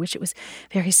knew, or I wish it was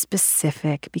very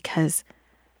specific, because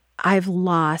I've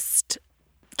lost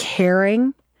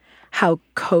caring how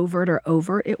covert or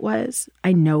overt it was.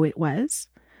 I know it was.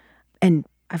 And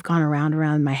I've gone around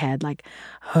in my head like,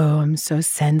 oh, I'm so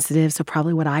sensitive. So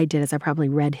probably what I did is I probably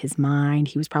read his mind.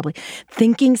 He was probably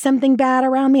thinking something bad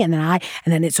around me. And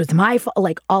then it's my fault,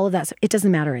 like all of that. So it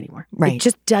doesn't matter anymore. Right.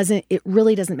 It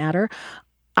really doesn't matter.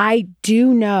 I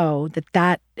do know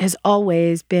that has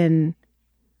always been,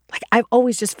 like, I've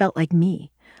always just felt like me.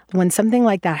 When something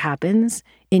like that happens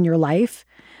in your life,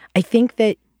 I think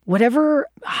that whatever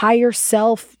higher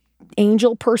self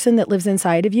angel person that lives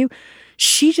inside of you,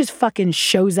 she just fucking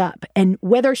shows up. And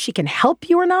whether she can help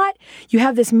you or not, you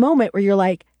have this moment where you're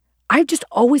like, I've just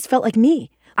always felt like me.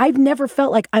 I've never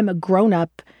felt like I'm a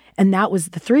grown-up, and that was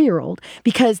the 3-year-old,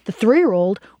 because the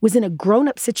 3-year-old was in a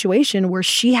grown-up situation where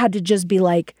she had to just be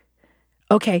like,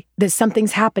 okay,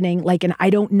 something's happening, like, and I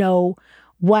don't know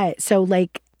what. So,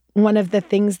 like, one of the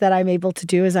things that I'm able to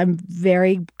do is I'm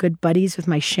very good buddies with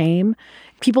my shame.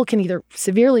 People can either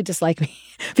severely dislike me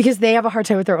because they have a hard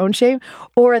time with their own shame,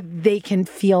 or I can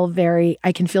feel very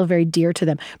dear to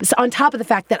them. But so on top of the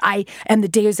fact that I am the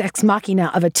deus ex machina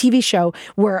of a TV show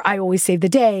where I always save the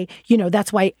day,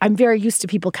 that's why I'm very used to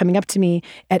people coming up to me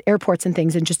at airports and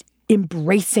things and just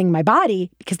embracing my body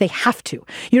because they have to.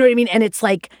 You know what I mean? And it's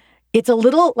like, it's a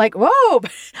little like, whoa.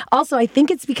 Also, I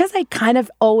think it's because I kind of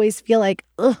always feel like,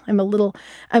 I'm a little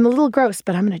gross,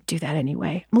 but I'm going to do that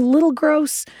anyway. I'm a little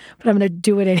gross, but I'm going to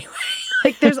do it anyway.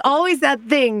 Like, there's always that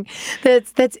thing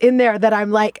that's in there that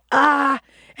I'm like, and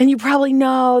you probably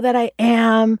know that I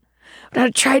am, but I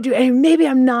try to, and maybe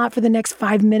I'm not for the next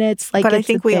 5 minutes. Like, but I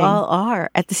think we all are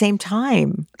at the same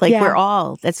time. Like, we're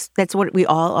all, that's what we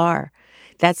all are.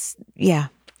 Yeah.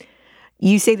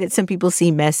 You say that some people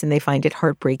see mess and they find it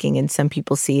heartbreaking, and some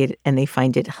people see it and they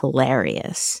find it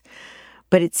hilarious.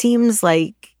 But it seems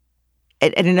like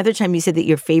at another time you said that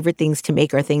your favorite things to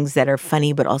make are things that are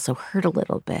funny but also hurt a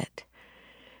little bit.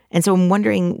 And so I'm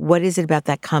wondering, what is it about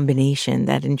that combination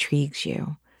that intrigues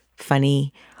you?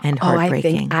 Funny and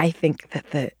heartbreaking. I think that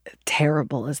the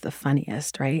terrible is the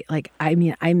funniest, right? Like, I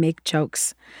mean, I make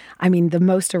jokes. I mean, the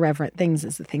most irreverent things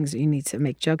is the things that you need to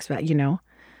make jokes about,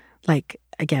 Like,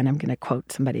 again, I'm going to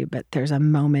quote somebody, but there's a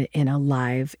moment in a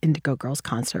live Indigo Girls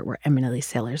concert where Emily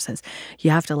Sailor says,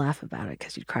 you have to laugh about it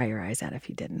because you'd cry your eyes out if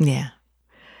you didn't. Yeah.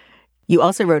 You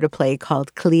also wrote a play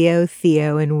called Cleo,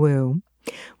 Theo, and Woo,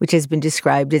 which has been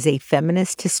described as a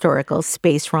feminist historical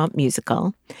space romp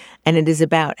musical. And it is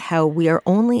about how we are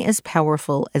only as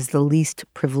powerful as the least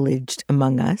privileged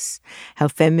among us, how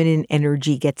feminine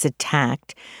energy gets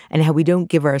attacked, and how we don't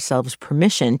give ourselves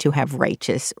permission to have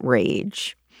righteous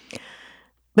rage.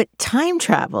 But time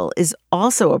travel is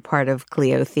also a part of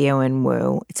Cleo, Theo, and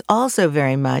Woo. It's also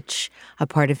very much a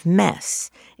part of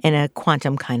mess in a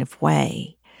quantum kind of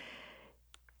way.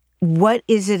 What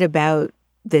is it about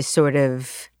this sort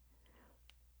of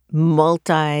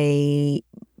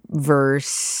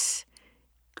multiverse,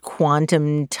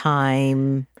 quantum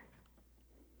time,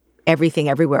 everything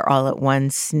everywhere all at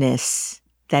once-ness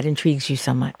that intrigues you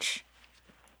so much?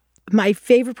 My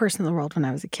favorite person in the world when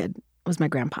I was a kid was my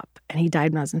grandpop, and he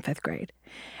died when I was in 5th grade.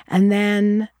 And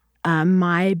then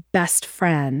my best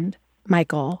friend,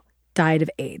 Michael, died of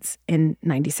AIDS in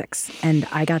 96, and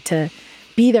I got to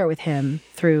be there with him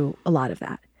through a lot of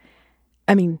that.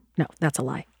 I mean, no, that's a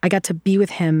lie. I got to be with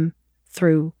him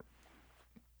through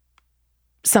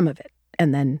some of it,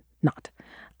 and then not.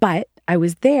 But I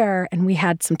was there, and we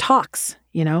had some talks,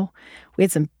 We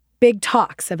had some big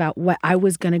talks about what I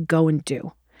was going to go and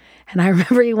do. And I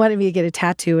remember he wanted me to get a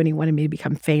tattoo, and he wanted me to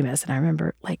become famous. And I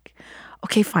remember, like,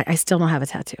 okay, fine, I still don't have a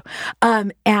tattoo.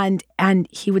 And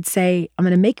he would say, I'm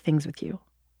going to make things with you.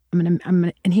 I'm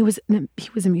gonna. And he was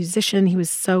a musician. He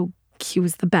was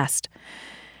the best.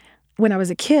 When I was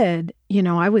a kid,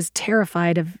 I was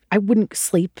terrified I wouldn't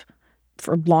sleep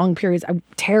for long periods. I'm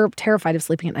terrified of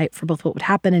sleeping at night for both what would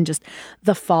happen and just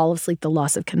the fall of sleep, the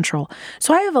loss of control.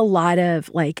 So I have a lot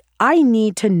of, I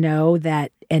need to know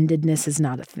that endedness is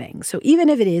not a thing. So even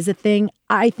if it is a thing,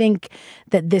 I think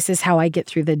that this is how I get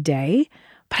through the day,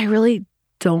 but I really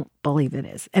don't believe it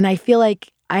is. And I feel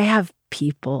like I have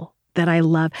people that I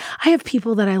love. I have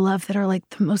people that I love that are like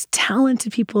the most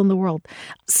talented people in the world.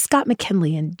 Scott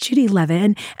McKinley and Judy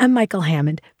Leavitt and Michael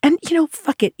Hammond. And,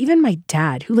 fuck it, even my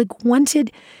dad, who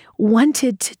wanted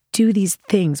to do these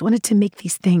things, wanted to make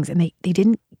these things, and they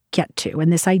didn't get to.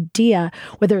 And this idea,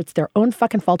 whether it's their own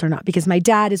fucking fault or not, because my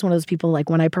dad is one of those people,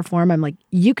 when I perform, I'm like,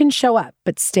 you can show up,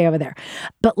 but stay over there.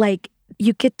 But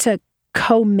you get to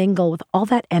co-mingle with all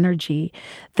that energy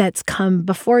that's come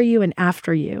before you and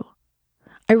after you.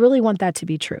 I really want that to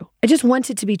be true. I just want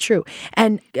it to be true.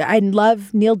 And I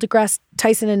love Neil deGrasse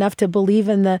Tyson enough to believe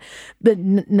in the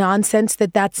nonsense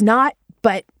that's not,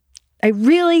 but I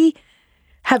really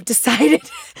have decided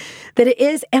that it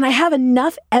is. And I have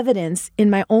enough evidence in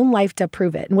my own life to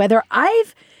prove it. And whether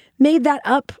I've made that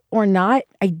up or not,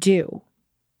 I do.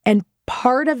 And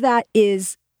part of that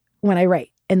is when I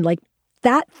write. And like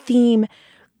that theme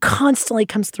constantly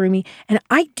comes through me. And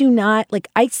I do not, like,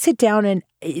 I sit down and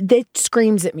it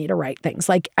screams at me to write things.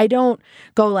 Like, I don't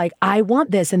go like, I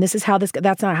want this and this is how this,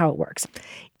 that's not how it works.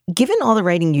 Given all the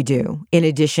writing you do, in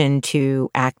addition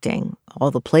to acting, all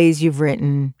the plays you've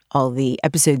written, all the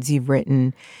episodes you've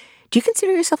written, do you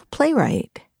consider yourself a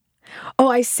playwright? Oh,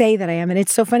 I say that I am. And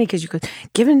it's so funny because you go,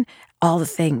 given all the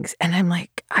things. And I'm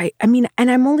like, I mean,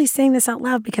 and I'm only saying this out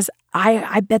loud because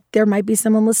I bet there might be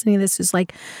someone listening to this who's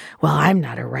like, well, I'm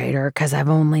not a writer because I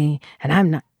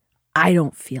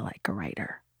don't feel like a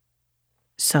writer.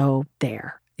 So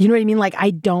there. You know what I mean? Like,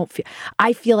 I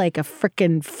feel like a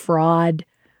freaking fraud.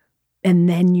 And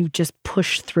then you just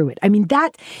push through it. I mean,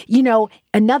 that,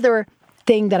 another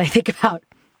thing that I think about,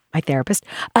 my therapist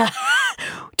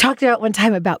talked about one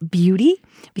time about beauty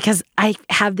because I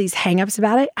have these hangups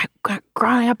about it.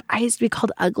 Growing up, I used to be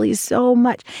called ugly so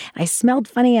much. And I smelled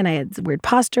funny and I had weird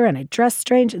posture and I dressed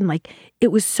strange. And like,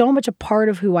 it was so much a part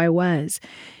of who I was.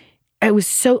 I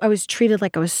was treated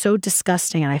like I was so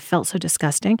disgusting and I felt so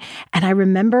disgusting. And I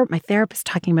remember my therapist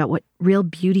talking about what real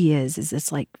beauty is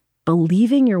this like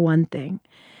believing you're one thing.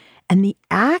 And the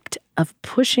act of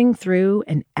pushing through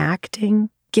and acting,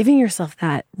 giving yourself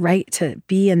that right to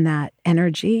be in that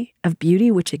energy of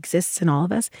beauty, which exists in all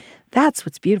of us, that's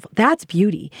what's beautiful. That's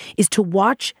beauty, is to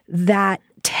watch that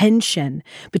tension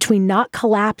between not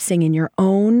collapsing in your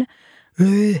own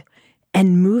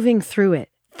and moving through it.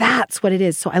 That's what it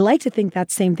is. So I like to think that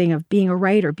same thing of being a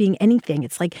writer, being anything.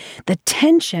 It's like the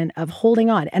tension of holding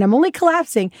on. And I'm only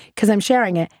collapsing because I'm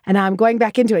sharing it and I'm going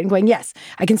back into it and going, yes,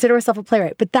 I consider myself a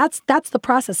playwright. But that's the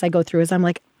process I go through is I'm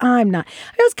like, I'm not.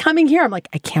 I was coming here. I'm like,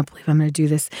 I can't believe I'm going to do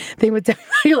this thing with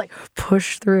you're like,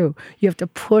 push through. You have to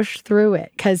push through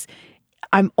it because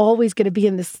I'm always going to be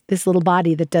in this little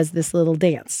body that does this little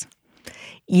dance.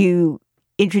 You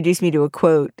introduced me to a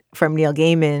quote from Neil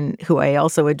Gaiman, who I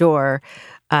also adore,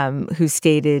 who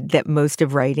stated that most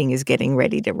of writing is getting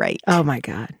ready to write. Oh, my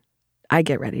God. I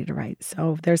get ready to write.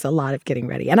 So there's a lot of getting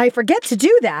ready. And I forget to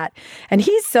do that. And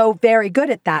he's so very good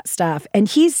at that stuff. And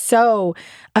he's so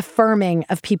affirming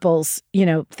of people's,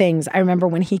 things. I remember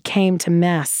when he came to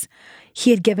Mess, he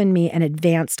had given me an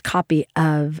advanced copy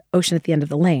of Ocean at the End of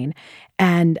the Lane.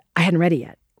 And I hadn't read it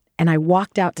yet. And I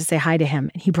walked out to say hi to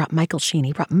him, and he brought Michael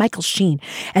Sheen.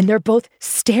 And they're both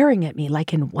staring at me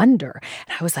like in wonder.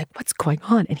 And I was like, what's going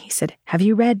on? And he said, have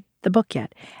you read the book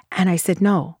yet? And I said,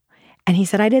 no. And he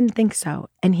said, I didn't think so.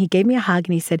 And he gave me a hug,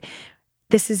 and he said,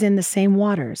 this is in the same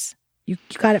waters. You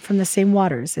got it from the same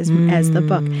waters as the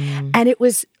book. And it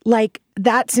was like,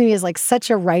 that to me is like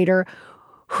such a writer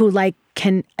who like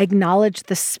can acknowledge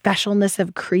the specialness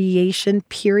of creation,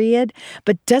 period,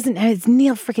 but doesn't, it's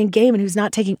Neil freaking Gaiman who's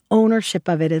not taking ownership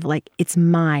of it. Of like, it's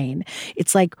mine.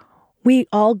 It's like, we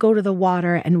all go to the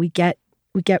water and we get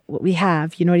what we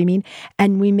have, you know what I mean?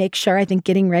 And we make sure, I think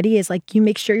getting ready is like, you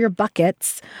make sure your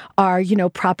buckets are,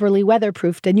 properly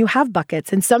weatherproofed and you have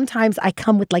buckets. And sometimes I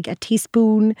come with like a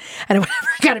teaspoon and whatever,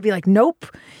 I gotta be like, nope,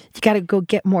 you gotta go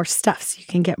get more stuff so you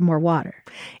can get more water.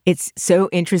 It's so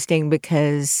interesting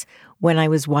because when I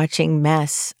was watching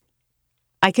Mess,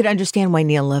 I could understand why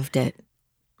Neil loved it.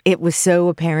 It was so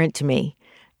apparent to me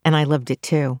and I loved it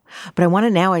too. But I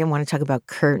want to talk about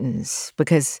Curtains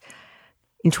because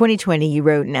in 2020, you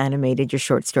wrote and animated your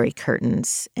short story,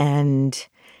 Curtains, and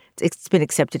it's been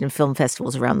accepted in film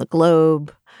festivals around the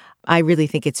globe. I really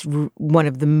think it's one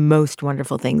of the most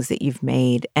wonderful things that you've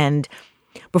made. And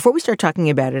before we start talking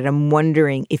about it, I'm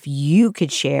wondering if you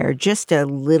could share just a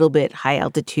little bit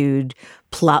high-altitude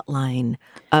plot line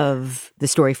of the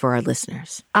story for our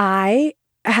listeners. I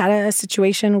had a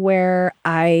situation where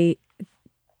I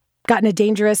got in a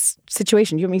dangerous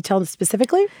situation. You want me to tell them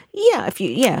specifically? Yeah, if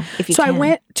you So can. I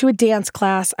went to a dance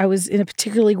class. I was in a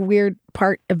particularly weird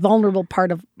part, a vulnerable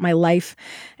part of my life.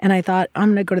 And I thought, I'm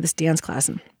going to go to this dance class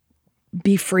and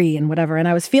be free and whatever. And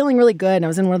I was feeling really good. And I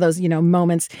was in one of those,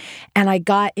 moments. And I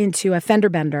got into a fender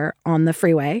bender on the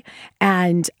freeway.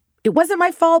 And it wasn't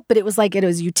my fault, but it was a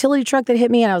utility truck that hit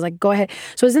me. And I was like, go ahead.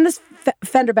 So I was in this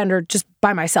fender bender just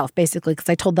by myself, basically, because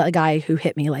I told the guy who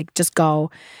hit me, like, just go.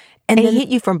 And he hit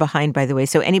you from behind, by the way.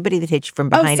 So anybody that hits you from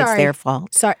behind, it's their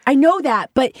fault. Sorry. I know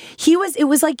that. But it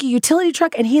was like a utility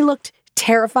truck and he looked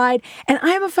terrified. And I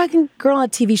am a fucking girl on a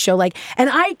TV show. And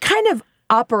I kind of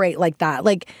operate like that.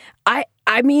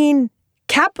 I mean,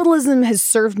 capitalism has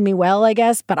served me well, I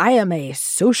guess, but I am a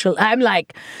social,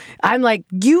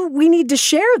 we need to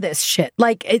share this shit.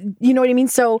 You know what I mean?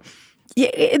 So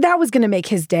that was going to make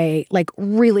his day like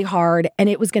really hard, and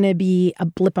it was going to be a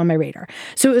blip on my radar.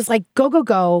 So it was like, go, go,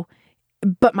 go.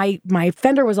 But my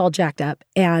fender was all jacked up,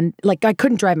 and like I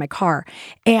couldn't drive my car.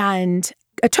 And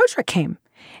a tow truck came,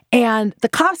 and the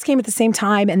cops came at the same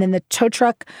time. And then the tow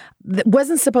truck that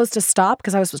wasn't supposed to stop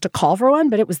because I was supposed to call for one,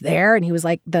 but it was there. And he was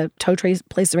like, the tow place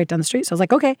is right down the street. So I was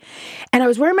like, okay. And I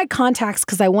was wearing my contacts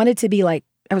because I wanted to be like,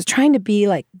 I was trying to be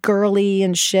like girly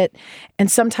and shit.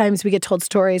 And sometimes we get told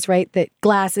stories, right, that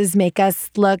glasses make us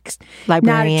look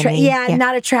not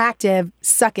attractive.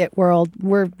 Suck it, world.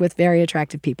 We're with very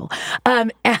attractive people.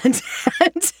 And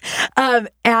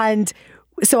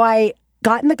so I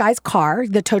got in the guy's car,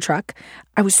 the tow truck.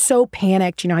 I was so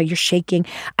panicked. You know how you're shaking.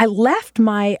 I left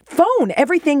my phone.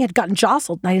 Everything had gotten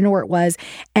jostled. And I didn't know where it was.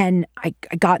 And I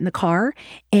got in the car,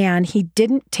 and he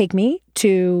didn't take me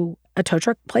to a tow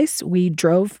truck place. We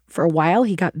drove for a while.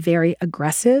 He got very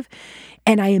aggressive.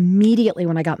 And I immediately,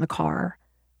 when I got in the car,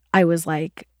 I was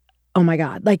like, oh my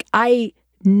God, like I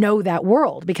know that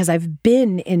world because I've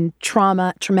been in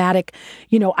traumatic,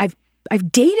 you know, I've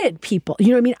dated people, you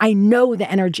know what I mean? I know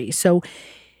the energy. So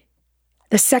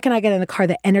the second I got in the car,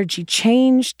 the energy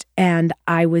changed, and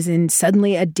I was in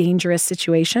suddenly a dangerous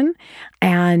situation.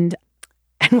 And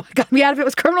what got me out of it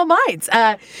was Criminal Minds.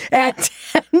 I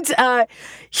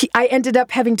ended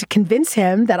up having to convince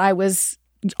him that I was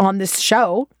on this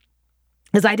show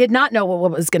because I did not know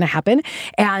what was going to happen.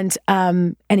 And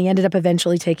he ended up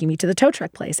eventually taking me to the tow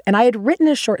truck place. And I had written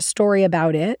a short story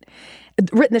about it,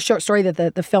 written the short story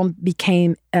that the film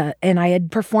became, and I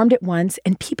had performed it once,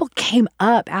 and people came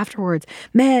up afterwards,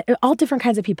 man, all different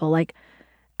kinds of people, like,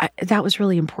 that was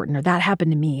really important, or that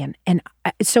happened to me.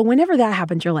 So whenever that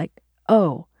happens, you're like,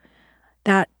 oh,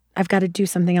 that I've got to do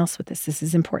something else with this. This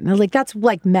is important. Like, that's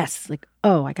like mess. Like,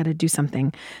 oh, I got to do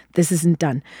something. This isn't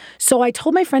done. So I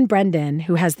told my friend Brendan,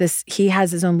 who has he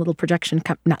has his own little projection,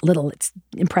 not little, it's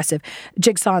impressive,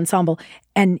 jigsaw ensemble.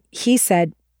 And he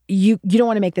said, you don't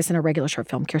want to make this in a regular short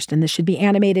film, Kirsten. This should be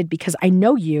animated because I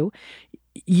know you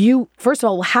first of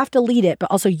all will have to lead it, but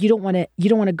also you don't want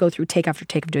to go through take after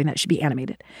take of doing that. It should be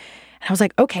animated. And I was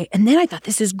like, okay. And then I thought,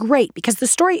 this is great because the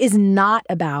story is not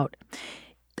about,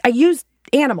 I used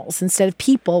animals instead of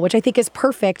people, which I think is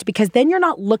perfect because then you're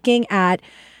not looking at,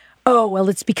 oh, well,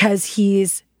 it's because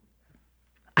he's,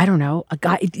 I don't know, a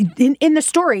guy. In the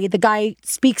story, the guy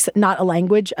speaks not a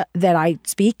language that I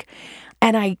speak,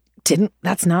 and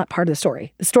that's not part of the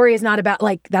story. The story is not about,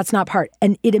 like, that's not part.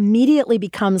 And it immediately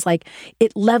becomes like,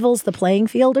 it levels the playing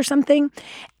field or something.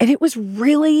 And it was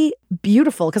really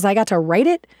beautiful because I got to write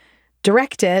it,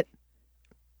 direct it,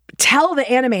 tell the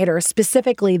animator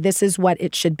specifically this is what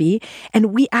it should be. And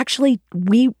we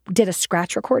did a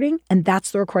scratch recording, and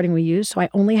that's the recording we used. So I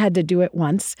only had to do it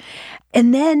once.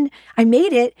 And then I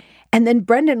made it. And then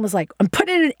Brendan was like, I'm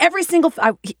putting it in every single,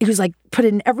 he was like, put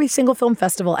it in every single film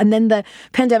festival. And then the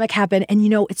pandemic happened. And, you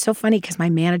know, it's so funny because my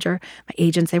manager, my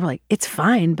agents, they were like, it's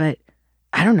fine, but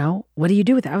I don't know. What do you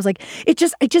do with it? I was like, I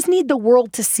just need the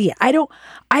world to see it. I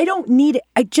don't need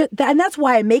it. And that's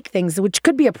why I make things, which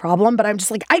could be a problem, but I'm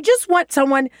just like, I just want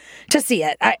someone to see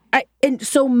it. And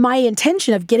so my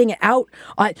intention of getting it out,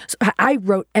 I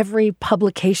wrote every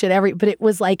publication, but it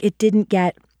was like, it didn't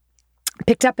get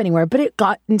picked up anywhere, but it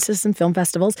got into some film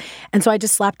festivals. And so I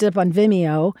just slapped it up on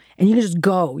Vimeo, and you can just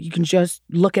go. You can just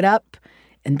look it up,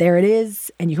 and there it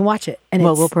is, and you can watch it. And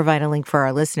we'll provide a link for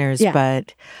our listeners,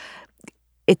 but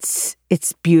it's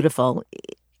beautiful.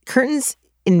 Curtains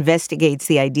investigates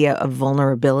the idea of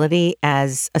vulnerability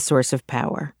as a source of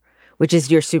power, which is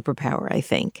your superpower, I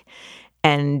think.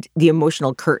 And the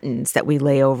emotional curtains that we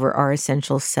lay over our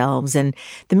essential selves. And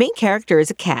the main character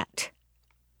is a cat.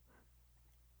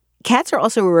 Cats are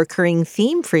also a recurring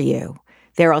theme for you.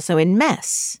 They're also in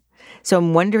Mess. So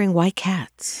I'm wondering, why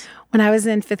cats? When I was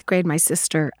in 5th grade, my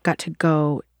sister got to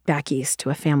go back east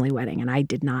to a family wedding, and I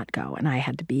did not go. And I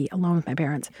had to be alone with my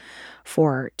parents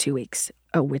for 2 weeks,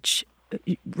 which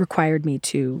required me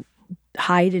to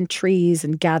hide in trees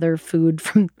and gather food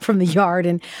from the yard.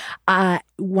 And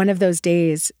one of those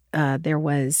days, there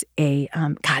was a,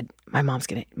 God, my mom's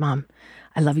Mom,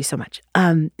 I love you so much.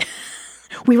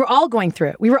 We were all going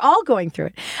through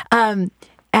it.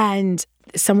 And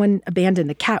someone abandoned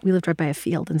a cat. We lived right by a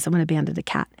field, and someone abandoned a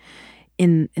cat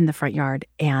in the front yard,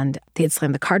 and they had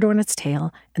slammed the car door on its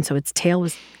tail, and so its tail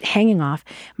was hanging off.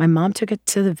 My mom took it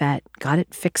to the vet, got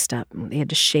it fixed up. They had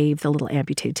to shave the little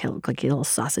amputated tail, looked like a little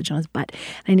sausage on his butt.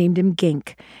 And I named him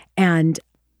Gink, and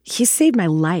he saved my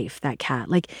life, that cat.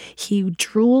 Like, he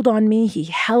drooled on me, he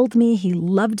held me, he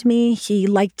loved me, he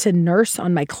liked to nurse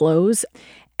on my clothes,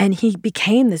 and he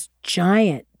became this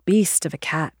giant beast of a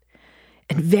cat.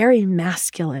 and very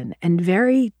masculine and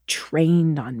very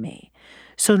trained on me.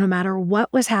 So no matter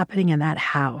what was happening in that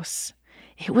house,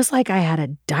 it was like I had a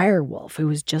dire wolf who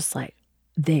was just like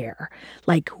there,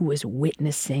 like who was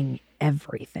witnessing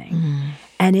everything.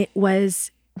 And it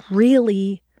was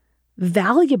really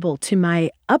valuable to my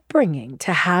upbringing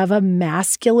to have a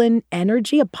masculine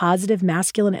energy, a positive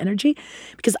masculine energy,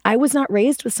 because I was not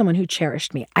raised with someone who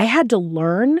cherished me. I had to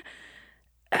learn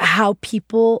how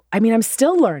people, I mean, I'm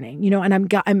still learning,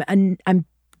 and I'm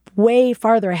way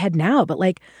farther ahead now, but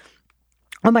like,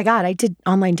 oh my God, I did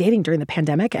online dating during the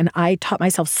pandemic, and I taught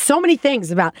myself so many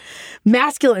things about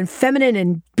masculine and feminine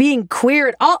and being queer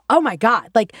and all, oh my God.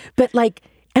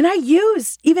 And I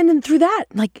use, even through that,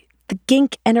 like the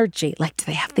gink energy. Like, do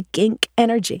they have the gink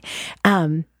energy?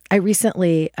 I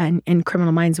recently, in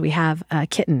Criminal Minds, we have a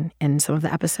kitten in some of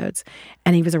the episodes,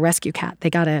 and he was a rescue cat. They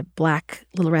got a black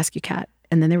little rescue cat,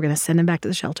 and then they were going to send him back to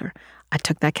the shelter. I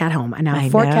took that cat home. I now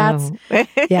have 4 cats.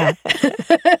 Yeah.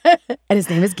 And his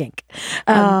name is Gink.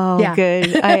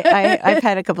 Good. I've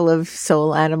had a couple of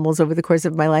soul animals over the course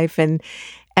of my life. And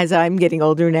as I'm getting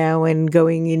older now and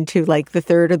going into like the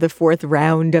 3rd or the 4th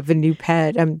round of a new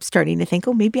pet, I'm starting to think,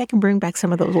 maybe I can bring back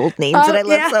some of those old names that I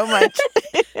love so much.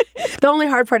 The only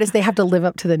hard part is they have to live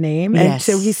up to the name. Yes. And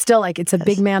so he's still like, it's a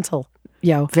big mantle.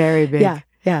 Very big.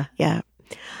 Yeah.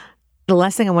 The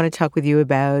last thing I want to talk with you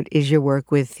about is your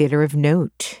work with Theater of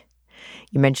Note.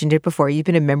 You mentioned it before. You've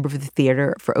been a member of the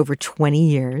theater for over 20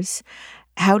 years.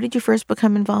 How did you first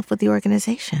become involved with the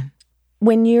organization?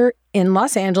 When you're in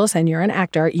Los Angeles and you're an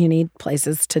actor, you need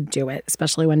places to do it,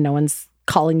 especially when no one's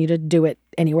calling you to do it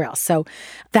anywhere else. So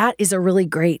that is a really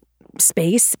great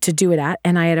space to do it at.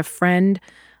 And I had a friend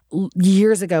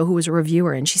years ago who was a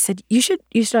reviewer, and she said, you should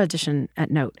audition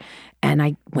at Note. And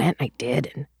I went, I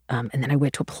did, and then I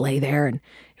went to a play there, and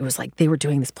it was like they were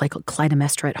doing this play called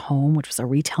Clytemnestra at Home, which was a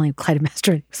retelling of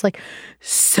Clytemnestra. It was like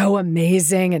so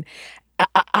amazing, and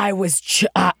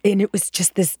and it was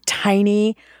just this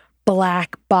tiny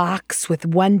black box with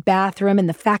one bathroom, and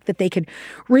the fact that they could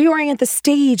reorient the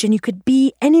stage and you could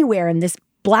be anywhere in this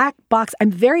black box.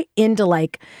 I'm very into I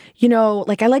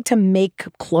like to make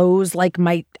clothes.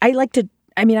 I'm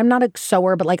not a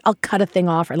sewer, but like I'll cut a thing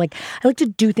off, or like I like to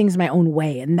do things my own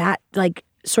way, and that like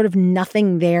sort of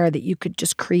nothing there that you could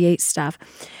just create stuff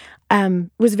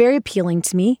was very appealing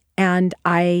to me. And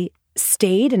I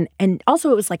stayed, and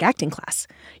also it was like acting class,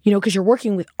 because you're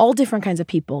working with all different kinds of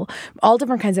people, all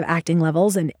different kinds of acting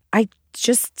levels. And I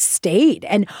just stayed.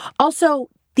 And also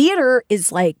theater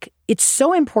is like, it's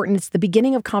so important. It's the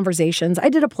beginning of conversations. I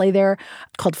did a play there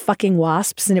called Fucking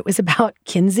Wasps, and it was about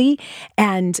Kinsey.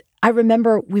 And I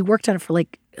remember we worked on it for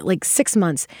like 6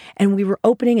 months, and we were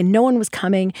opening and no one was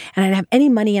coming, and I didn't have any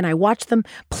money, and I watched them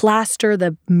plaster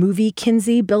the movie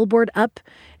Kinsey billboard up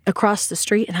across the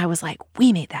street, and I was like,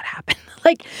 we made that happen.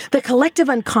 Like, the collective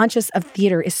unconscious of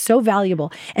theater is so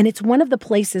valuable, and it's one of the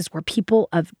places where people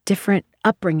of different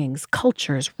upbringings,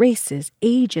 cultures, races,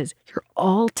 ages, you're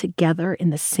all together in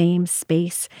the same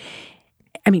space.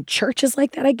 I mean, church is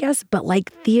like that, I guess, but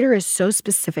like theater is so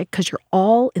specific because you're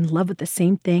all in love with the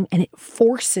same thing, and it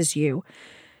forces you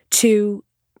to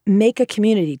make a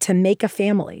community, to make a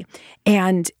family.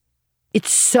 And it's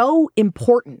so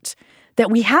important that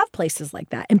we have places like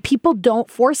that, and people don't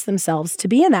force themselves to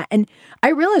be in that. And I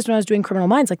realized when I was doing Criminal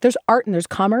Minds, like there's art and there's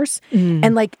commerce,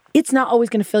 and like it's not always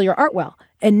going to fill your art well.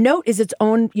 And Note is its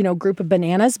own, group of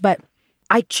bananas, but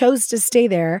I chose to stay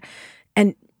there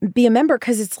and be a member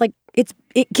because it's like it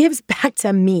gives back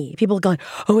to me. People go,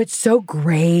 oh, it's so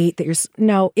great that you're.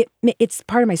 No, it's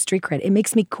part of my street cred. It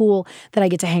makes me cool that I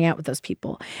get to hang out with those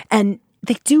people, and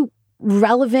they do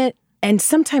relevant and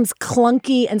sometimes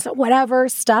clunky and so whatever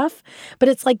stuff. But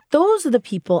it's like, those are the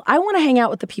people. I want to hang out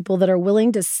with the people that are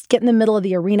willing to get in the middle of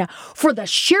the arena for the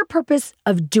sheer purpose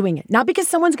of doing it. Not because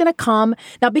someone's going to come,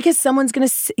 not because someone's going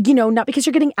to, not because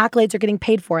you're getting accolades or getting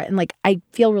paid for it. And like, I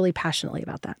feel really passionately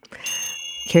about that.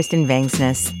 Kirsten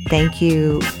Vangsness, thank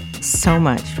you so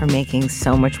much for making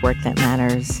so much work that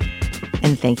matters.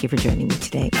 And thank you for joining me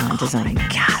today on Design. Oh my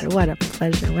God, what a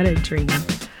pleasure. What a dream.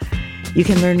 You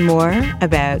can learn more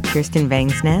about Kirsten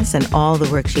Vangsness and all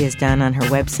the work she has done on her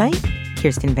website,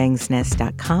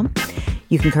 kirstenvangsness.com.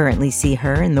 You can currently see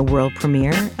her in the world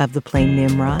premiere of the play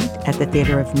Nimrod at the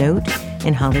Theater of Note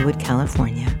in Hollywood,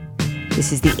 California.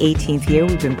 This is the 18th year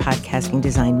we've been podcasting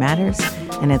Design Matters,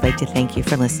 and I'd like to thank you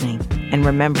for listening. And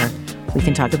remember, we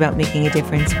can talk about making a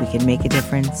difference, we can make a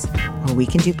difference, or we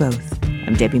can do both.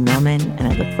 I'm Debbie Millman, and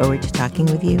I look forward to talking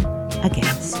with you again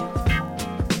soon.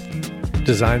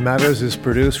 Design Matters is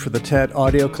produced for the TED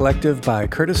Audio Collective by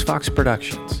Curtis Fox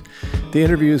Productions. The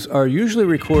interviews are usually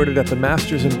recorded at the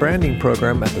Masters in Branding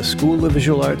program at the School of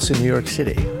Visual Arts in New York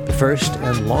City, the first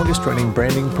and longest-running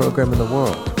branding program in the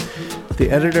world. The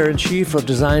editor-in-chief of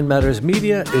Design Matters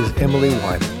Media is Emily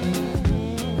Wyman.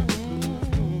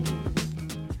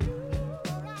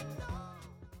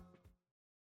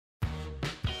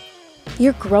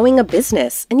 You're growing a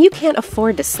business, and you can't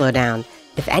afford to slow down.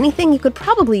 If anything, you could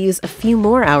probably use a few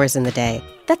more hours in the day.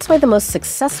 That's why the most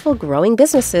successful growing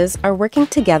businesses are working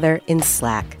together in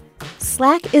Slack.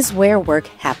 Slack is where work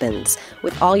happens,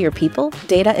 with all your people,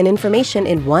 data, and information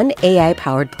in one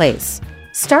AI-powered place.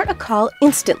 Start a call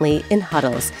instantly in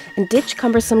huddles and ditch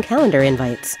cumbersome calendar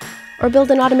invites. Or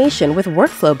build an automation with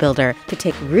Workflow Builder to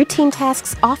take routine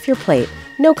tasks off your plate,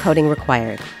 no coding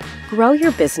required. Grow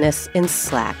your business in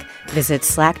Slack. Visit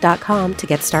slack.com to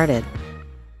get started.